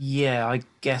yeah, I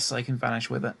guess I can vanish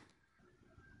with it.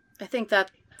 I think that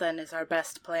then is our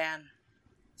best plan.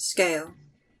 Scale.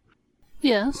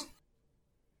 Yes.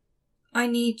 I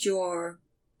need your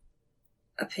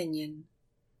opinion.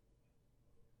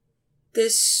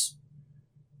 This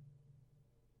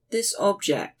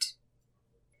object,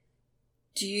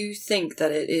 do you think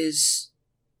that it is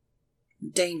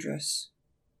dangerous?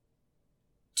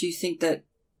 Do you think that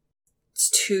it's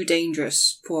too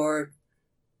dangerous for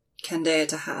Candea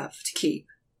to keep?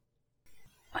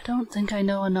 I don't think I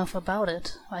know enough about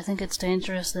it. I think it's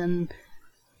dangerous in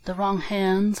the wrong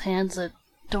hands that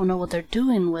don't know what they're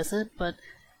doing with it, but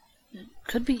it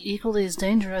could be equally as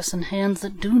dangerous in hands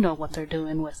that do know what they're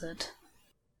doing with it.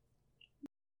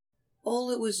 All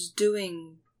it was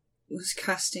doing was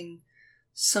casting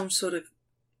some sort of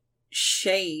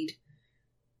shade.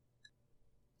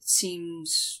 It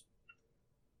seems...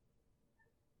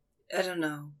 I don't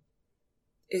know.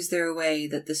 is there a way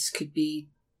that this could be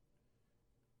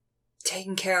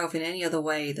taken care of in any other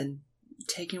way than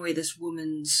taking away this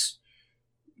woman's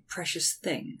precious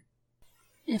thing?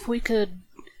 If we could...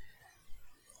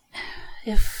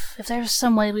 If there's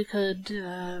some way we could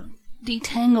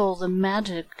detangle the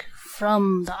magic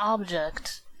from the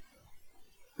object,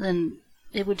 then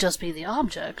it would just be the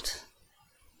object.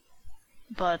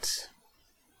 But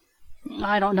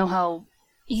I don't know how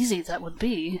easy that would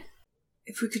be.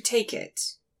 If we could take it,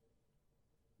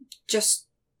 just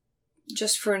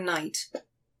for a night.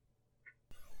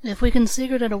 If we can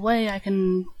secret it away, I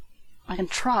can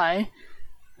try.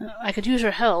 I could use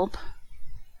your help.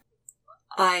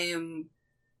 I am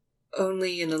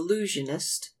only an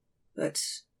illusionist, but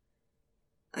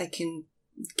I can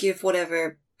give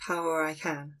whatever power I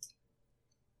can.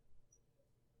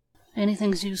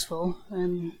 Anything's useful,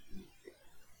 and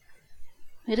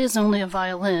it is only a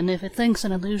violin. If it thinks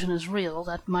an illusion is real,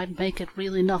 that might make it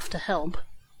real enough to help.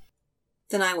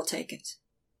 Then I will take it.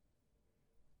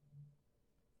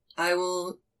 I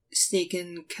will sneak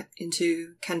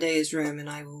into Candea's room, and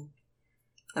I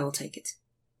will take it.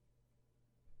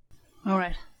 All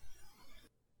right.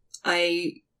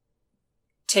 I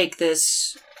take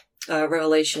this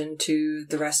revelation to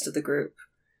the rest of the group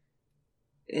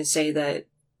and say that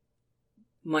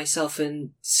myself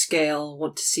and Scale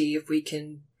want to see if we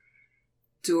can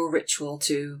do a ritual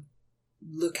to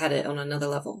look at it on another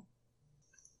level.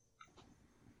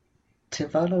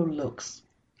 Tivolo looks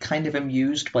kind of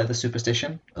amused by the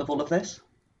superstition of all of this.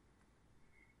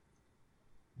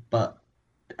 But,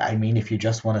 I mean, if you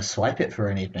just want to swipe it for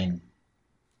an evening,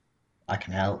 I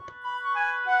can help.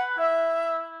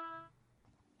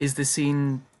 Is this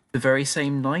scene the very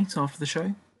same night after the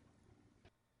show?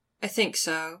 I think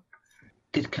so.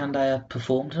 Did Candea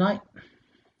perform tonight?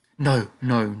 No,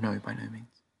 by no means.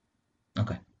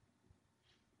 Okay.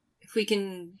 If we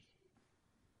can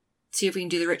see if we can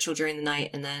do the ritual during the night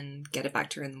and then get it back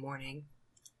to her in the morning.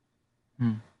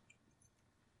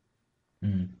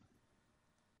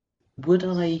 Would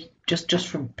I, just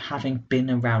from having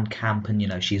been around camp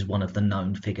and, she's one of the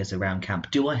known figures around camp,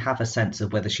 do I have a sense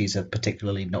of whether she's a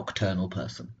particularly nocturnal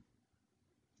person?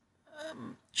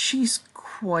 She's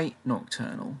quite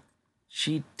nocturnal.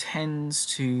 She tends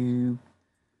to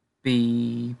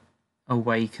be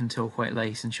awake until quite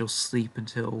late, and she'll sleep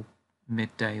until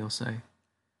midday or so.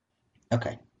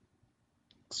 Okay.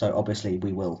 So obviously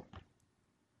we will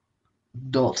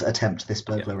not attempt this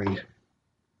burglary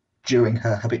during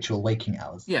her habitual waking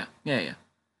hours. Yeah.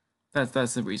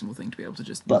 That's a reasonable thing to be able to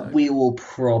just... But we will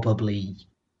probably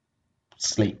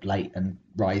sleep late and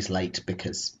rise late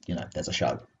because, there's a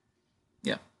show.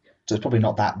 Yeah. So it's probably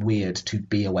not that weird to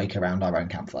be awake around our own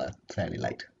campfire fairly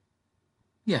late.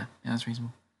 Yeah, that's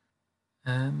reasonable.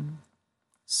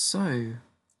 So,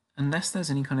 unless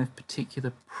there's any kind of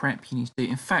particular prep you need to do...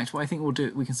 In fact, what I think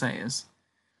we can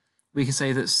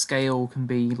say that Scale can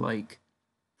be, like,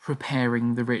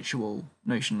 preparing the ritual,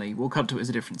 notionally. We'll cut to it as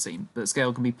a different scene, but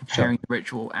Scale can be preparing the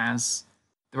ritual as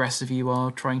the rest of you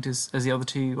are as the other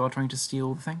two are trying to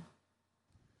steal the thing.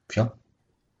 Sure.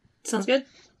 Sounds good.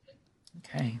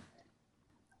 Okay.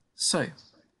 So,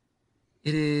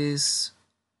 it is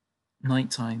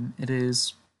nighttime. It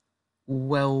is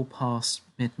well past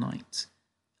midnight.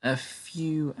 A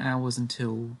few hours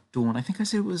until dawn. I think I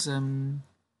said it was autumn,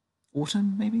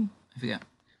 maybe? I forget.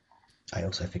 I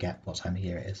also forget what time of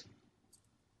year it is.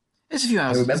 It's a few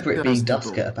hours. I remember it being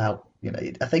dusk at about,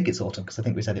 I think it's autumn, because I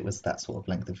think we said it was that sort of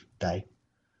length of day.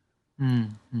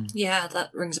 Yeah,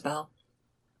 that rings a bell.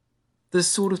 The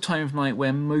sort of time of night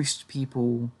where most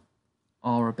people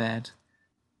are abed,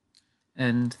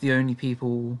 and the only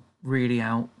people really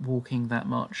out walking that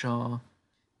much are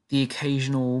the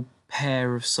occasional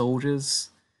pair of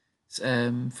soldiers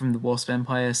from the Wasp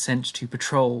Empire sent to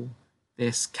patrol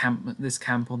this camp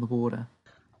on the border.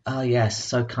 Ah, yes,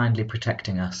 so kindly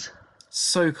protecting us.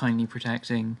 So kindly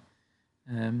protecting,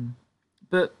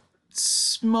 but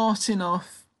smart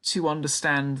enough to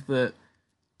understand that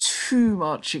too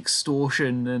much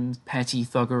extortion and petty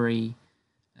thuggery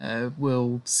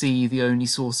will see the only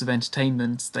source of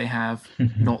entertainment they have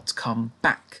not come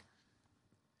back.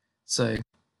 So,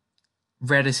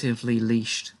 relatively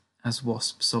leashed as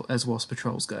wasp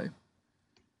patrols go.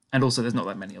 And also there's not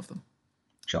that many of them.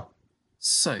 Sure.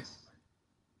 So,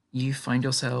 you find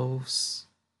yourselves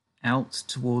out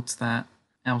towards that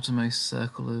outermost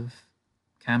circle of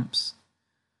camps.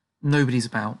 Nobody's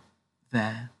about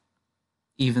there.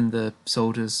 Even the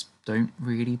soldiers don't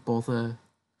really bother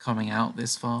coming out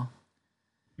this far.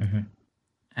 Mm-hmm.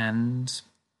 And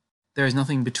there is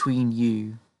nothing between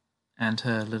you and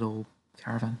her little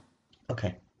caravan.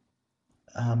 Okay.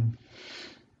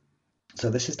 So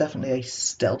this is definitely a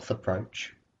stealth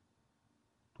approach.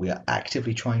 We are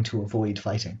actively trying to avoid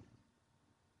fighting.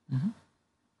 Mhm.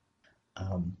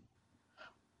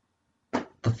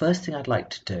 The first thing I'd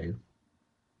like to do,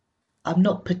 I'm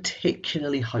not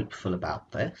particularly hopeful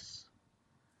about this,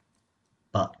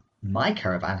 but my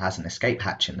caravan has an escape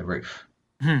hatch in the roof.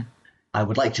 Hmm. I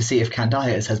would like to see if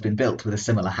Candia's has been built with a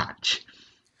similar hatch.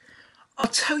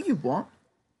 I'll tell you what.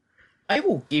 I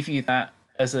will give you that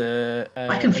as a.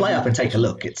 I can fly as up and take a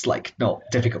look. It's like not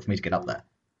difficult for me to get up there.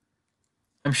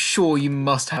 I'm sure you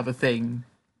must have a thing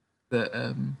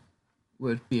that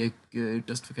would be a good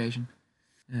justification.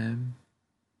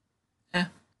 Yeah.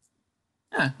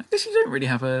 I guess you don't really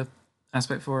have a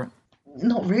aspect for it.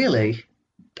 Not really.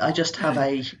 I just have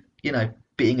a,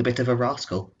 being a bit of a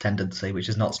rascal tendency, which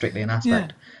is not strictly an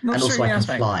aspect. Not And also strictly I an can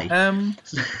aspect. fly.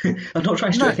 I'm not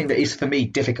trying to do anything that is, for me,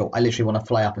 difficult. I literally want to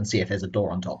fly up and see if there's a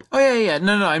door on top. Oh, yeah.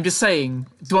 No, I'm just saying,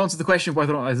 to answer the question of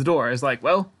whether or not there's a door, it's like,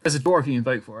 well, there's a door if you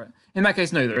invoke for it. In that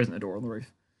case, no, there isn't a door on the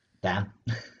roof. Damn.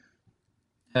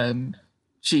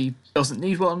 She doesn't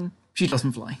need one. She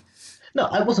doesn't fly. No,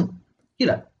 I wasn't,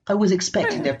 I was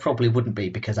expecting there probably wouldn't be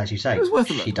because, as you say, was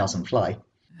worth a look. she doesn't fly.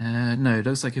 No, it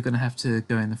looks like you're going to have to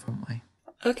go in the front way.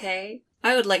 Okay,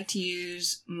 I would like to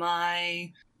use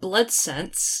my blood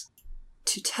sense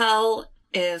to tell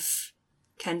if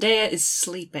Candea is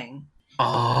sleeping.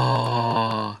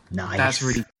 Oh, Nice. that's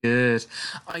really good.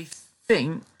 I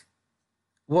think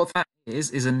what that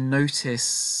is a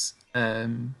notice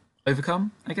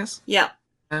overcome, I guess. Yeah.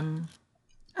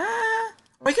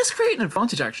 I guess create an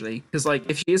advantage, actually, because,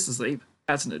 if she is asleep,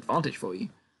 that's an advantage for you.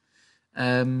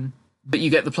 But you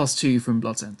get the +2 from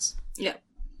blood sense. Yeah.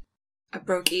 I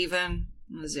broke even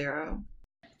on a 0.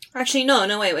 Actually, no,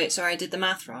 wait, sorry, I did the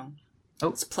math wrong. Oh.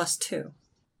 It's +2.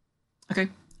 Okay.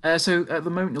 So at the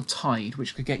moment you're tied,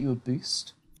 which could get you a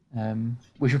boost,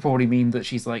 which would probably mean that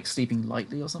she's sleeping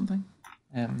lightly or something,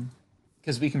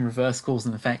 because we can reverse cause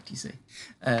and effect. You see,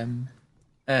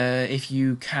 if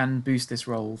you can boost this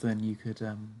roll, then you could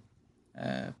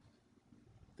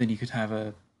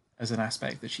have as an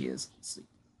aspect that she is asleep.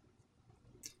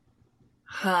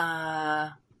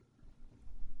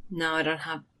 No, I don't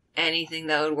have anything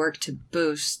that would work to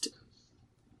boost.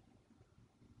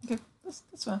 Okay, that's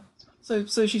fair. So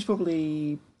she's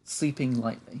probably sleeping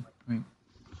lightly, right?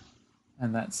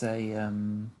 And that's a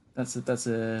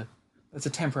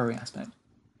temporary aspect.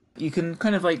 You can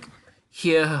kind of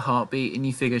hear her heartbeat, and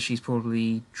you figure she's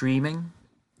probably dreaming,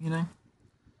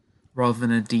 rather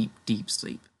than a deep, deep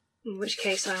sleep. In which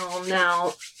case, I will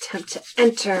now attempt to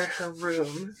enter her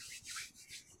room.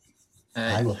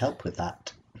 I will help with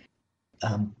that.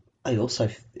 I also...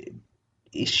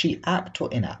 Is she apt or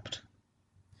inapt?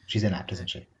 She's inapt,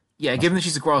 isn't she? Yeah, given that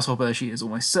she's a grasshopper, she is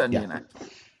almost certainly inapt.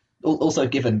 Also,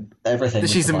 given everything...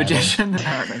 She's a magician,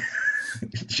 apparently.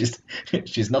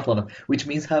 she's not one of... Which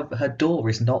means her door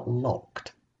is not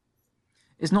locked.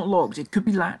 It's not locked. It could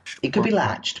be latched. It could be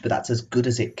latched, but that's as good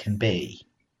as it can be.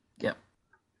 Yep.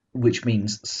 Which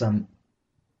means some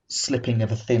slipping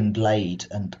of a thin blade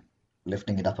and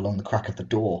lifting it up along the crack of the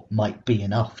door might be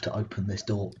enough to open this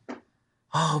door.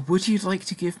 Oh, would you like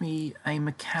to give me a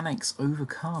mechanics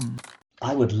overcome?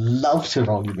 I would love to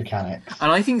roll you mechanics.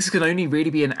 And I think this can only really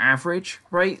be an average,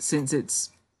 right? Since it's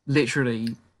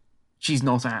literally... She's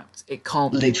not apt. It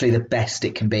can't... Literally the best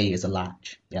it can be is a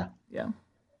latch. Yeah. Yeah.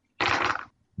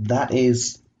 That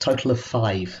is total of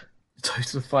 5.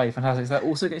 Total of 5. Fantastic. So that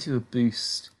also gets you a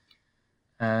boost.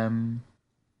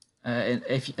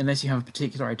 Unless you have a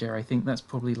particular idea, I think that's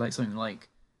probably something like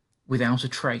without a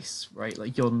trace, right?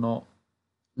 You're not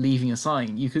leaving a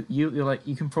sign. You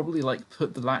can probably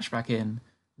put the latch back in,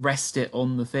 rest it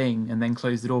on the thing, and then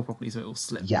close the door properly so it'll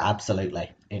slip. Yeah, absolutely.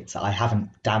 I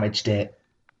haven't damaged it.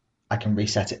 I can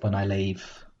reset it when I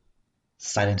leave.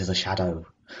 Silent as a shadow,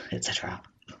 etc.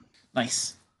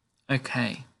 Nice.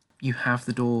 Okay, you have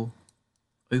the door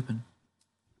open.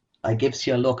 I give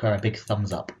Sir Lorca a big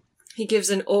thumbs up. He gives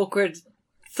an awkward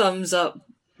thumbs up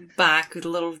back with a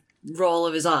little roll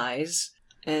of his eyes.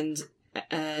 And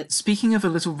speaking of a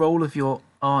little roll of your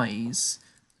eyes,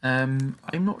 I'm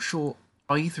not sure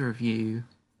either of you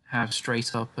have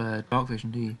straight up dark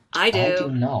vision, do you? I do. I do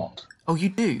not. Oh, you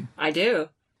do? I do.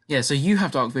 Yeah, so you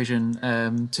have dark vision.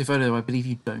 Tifodo, I believe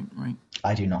you don't, right?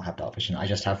 I do not have dark vision. I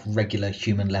just have regular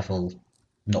human level,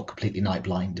 not completely night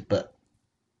blind, but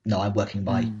no, I'm working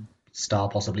by star,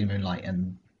 possibly moonlight,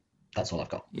 and that's all I've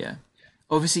got. Yeah.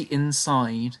 Obviously,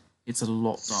 inside, it's a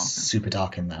lot darker. Super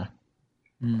dark in there.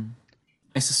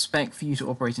 I suspect for you to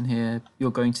operate in here,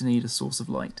 you're going to need a source of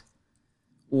light.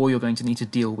 Or you're going to need to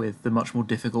deal with the much more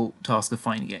difficult task of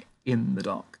finding it in the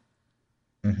dark.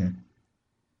 Mm-hmm.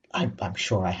 I'm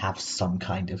sure I have some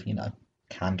kind of,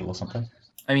 candle or something.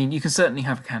 I mean, you can certainly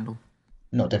have a candle.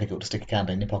 Not difficult to stick a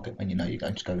candle in your pocket when you know you're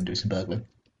going to go and do some burgling.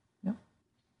 Yep.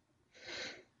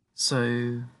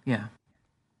 So, yeah.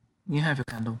 You have your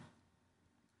candle.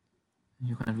 And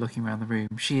you're kind of looking around the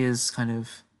room. She is kind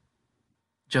of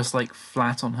just like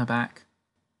flat on her back.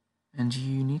 And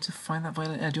you need to find that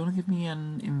violin. Do you want to give me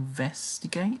an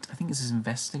investigate? I think this is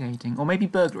investigating. Or maybe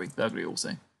burglary. Burglary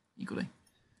also, equally.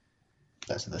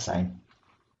 Those are the same.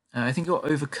 I think you're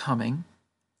overcoming.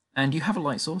 And you have a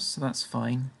light source, so that's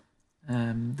fine.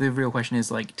 The real question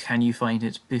is, like, can you find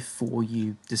it before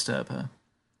you disturb her?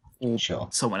 Or Sure.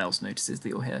 someone else notices that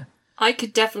you're here. I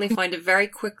could definitely find it very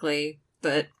quickly,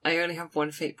 but I only have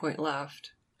 1 fate point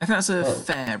left. I think that's a Oh.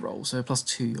 fair roll, so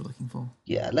 +2 you're looking for.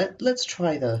 Yeah, let's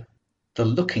try the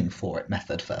looking for it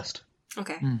method first.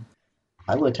 Okay.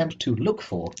 I will attempt to look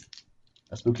for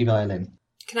a spooky violin.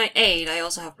 Can I aid? I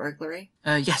also have burglary.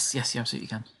 Yes, you absolutely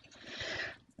can.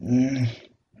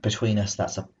 Between us,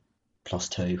 that's a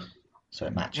 +2, so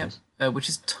it matches. Which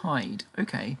is tied.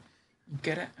 Okay. You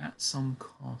get it at some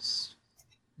cost.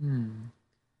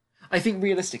 I think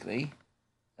realistically,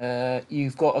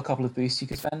 you've got a couple of boosts you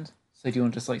could spend. So do you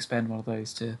want to just like spend one of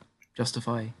those to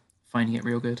justify finding it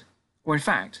real good? Or in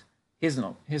fact, here's an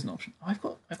option. Oh, I've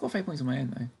got fate points on my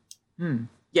own though.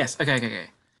 Yes. Okay.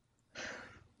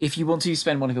 If you want to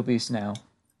spend one of your boosts now,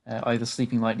 either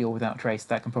sleeping lightly or without trace,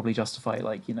 that can probably justify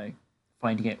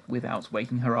finding it without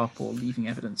waking her up or leaving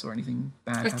evidence or anything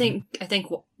bad. I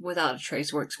think without a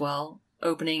trace works well.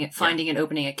 Finding and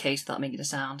opening a case without making a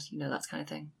sound, that kind of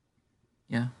thing.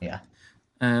 Yeah. Yeah.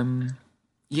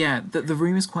 The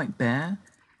room is quite bare,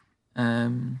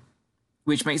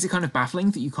 which makes it kind of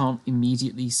baffling that you can't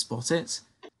immediately spot it.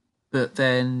 But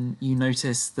then you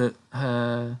notice that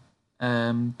her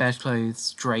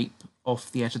bedclothes drape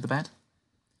off the edge of the bed,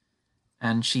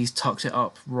 and she's tucked it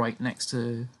up right next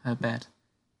to her bed.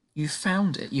 You've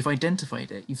found it, you've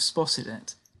identified it, you've spotted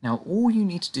it. Now all you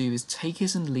need to do is take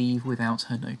it and leave without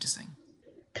her noticing.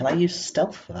 Can I use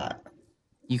stealth for that?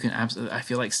 You can absolutely. I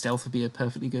feel like stealth would be a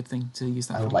perfectly good thing to use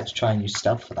that I for. would like to try and use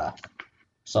stealth for that.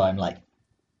 So I'm like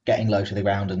getting low to the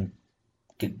ground and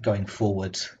going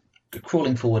forward,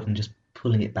 crawling forward and just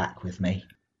pulling it back with me.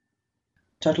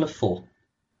 Total of 4.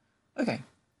 Okay.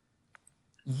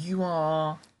 You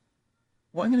are...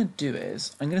 What I'm going to do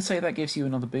is, I'm going to say that gives you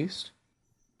another boost.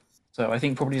 So I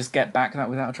think probably just get back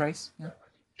that without a trace. Yeah.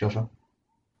 Sure.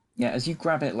 Yeah, as you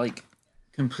grab it, like,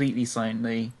 completely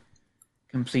silently,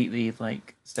 completely,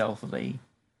 like, stealthily.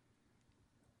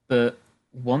 But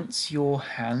once your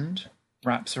hand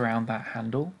wraps around that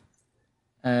handle,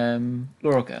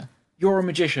 Loroka, you're a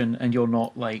magician and you're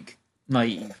not, like,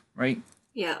 naive, right?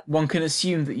 Yeah. One can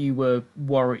assume that you were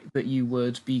worried, that you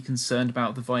would be concerned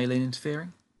about the violin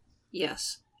interfering.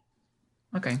 Yes.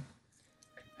 Okay.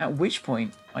 At which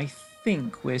point, I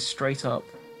think we're straight up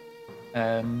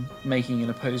making an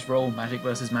opposed roll, magic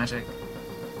versus magic,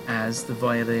 as the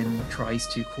violin tries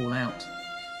to call out.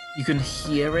 You can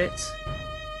hear it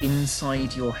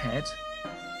inside your head,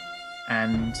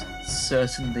 and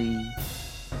certainly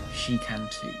she can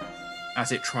too,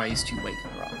 as it tries to wake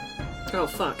her up. Oh,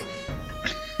 fuck.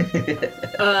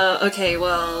 Okay,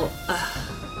 well,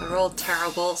 I rolled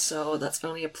terrible, so that's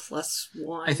only a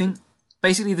 +1. I think,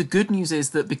 basically, the good news is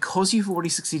that because you've already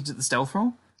succeeded at the stealth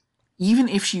roll, even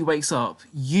if she wakes up,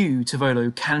 you,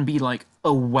 Tavolo, can be, like,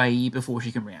 away before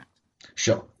she can react.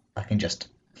 Sure. I can just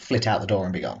flit out the door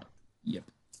and be gone. Yep.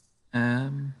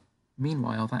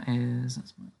 Meanwhile, that is...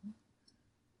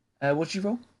 what did you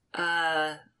roll?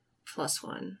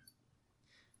 +1.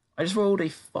 I just rolled a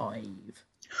 5.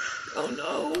 Oh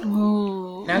no.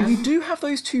 Ooh. Now, you do have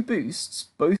those 2 boosts,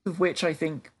 both of which I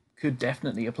think could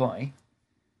definitely apply,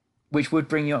 which would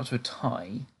bring you up to a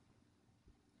tie.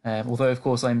 Although, of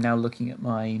course, I'm now looking at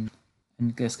mine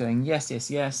and just going, yes,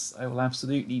 I will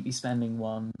absolutely be spending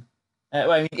one.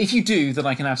 Well, I mean, if you do, then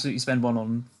I can absolutely spend one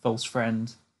on False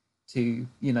Friend to,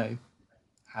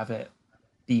 have it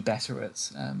be better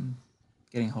at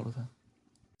getting hold of her.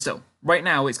 So, right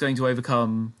now, it's going to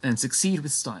overcome and succeed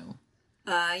with style.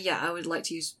 Yeah, I would like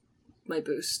to use my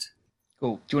boost.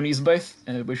 Cool. Do you want to use them both?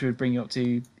 Which would bring you up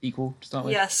to equal to start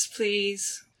with? Yes,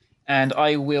 please. And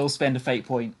I will spend a fate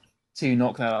point to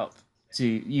knock that up, to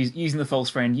using the false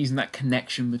friend, using that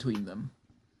connection between them,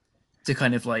 to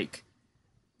kind of, like,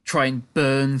 try and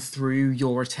burn through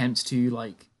your attempt to,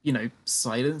 like,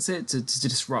 silence it, to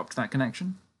disrupt that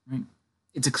connection, right?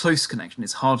 It's a close connection,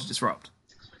 it's hard to disrupt.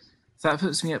 So that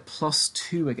puts me at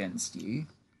 +2 against you.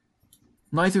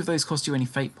 Neither of those cost you any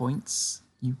fate points.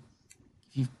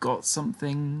 You've got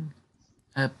something...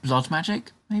 blood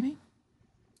magic, maybe?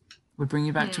 would bring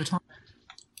you back to a time.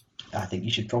 I think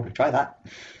you should probably try that.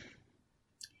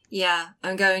 Yeah,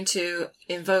 I'm going to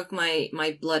invoke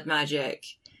my blood magic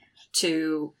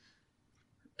to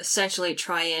essentially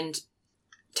try and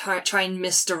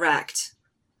misdirect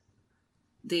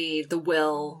the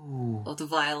will Ooh. of the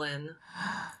violin.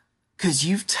 Because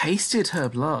you've tasted her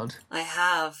blood. I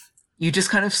have. You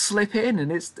just kind of slip in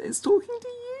and it's talking to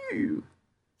you.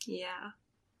 Yeah.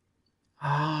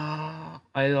 Ah,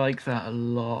 I like that a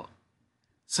lot.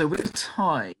 So with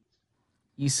tie,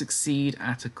 you succeed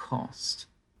at a cost.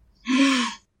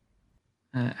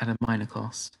 At a minor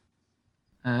cost.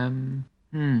 I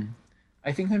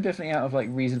think I'm definitely out of like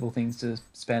reasonable things to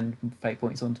spend fate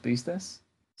points on to boost this.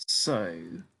 So,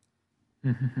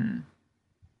 the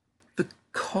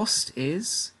cost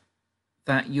is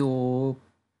that you're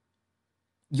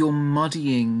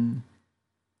muddying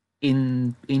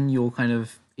in your kind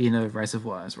of inner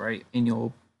reservoirs, right? In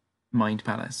your mind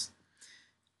palace.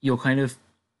 You're kind of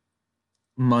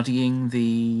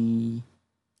muddying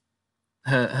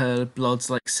her blood's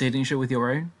like signature with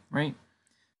your own, right?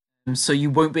 So you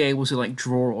won't be able to like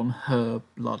draw on her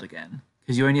blood again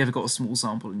because you only ever got a small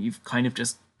sample and you've kind of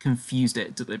just confused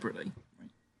it deliberately. Right?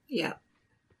 Yeah.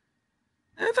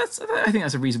 I think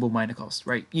that's a reasonable minor cost,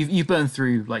 right? You've burned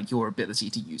through like your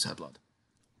ability to use her blood.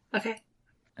 Okay.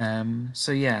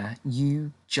 So yeah,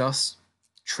 you just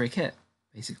trick it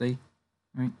basically,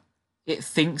 right? It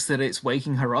thinks that it's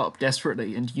waking her up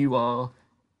desperately, and you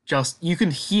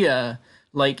can hear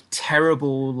like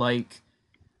terrible like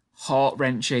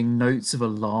heart-wrenching notes of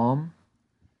alarm,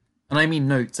 and I mean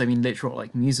notes, I mean literal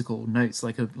like musical notes,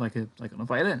 like on a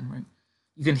violin, right?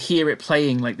 You can hear it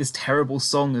playing like this terrible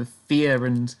song of fear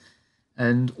and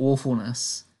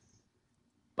awfulness,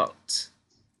 but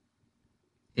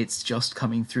it's just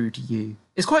coming through to you.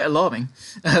 It's quite alarming.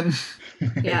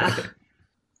 Yeah.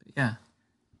 Yeah,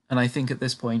 and I think at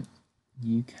this point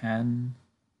you can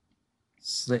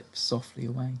slip softly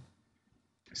away.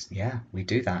 Yeah, we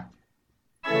do that.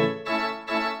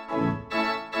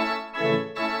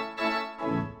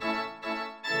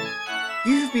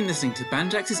 You have been listening to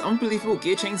Banjax's Unbelievable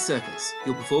Gear Chain Circus.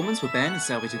 Your performers were Ben as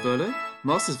Salve Volo,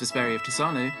 Moss as Vesperia of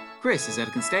Tisano, Chris as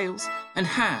Elegant Scales, and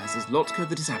Haz as Lotka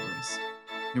the Disabarist.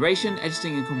 Narration,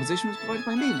 editing, and composition was provided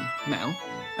by me, Mel,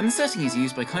 and the setting is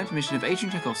used by kind permission of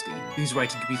Adrian Tchaikovsky, whose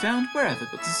writing can be found wherever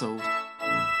books are sold.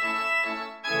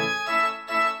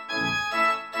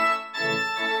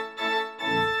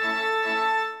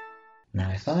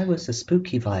 Now, if I was a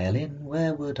spooky violin,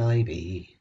 where would I be?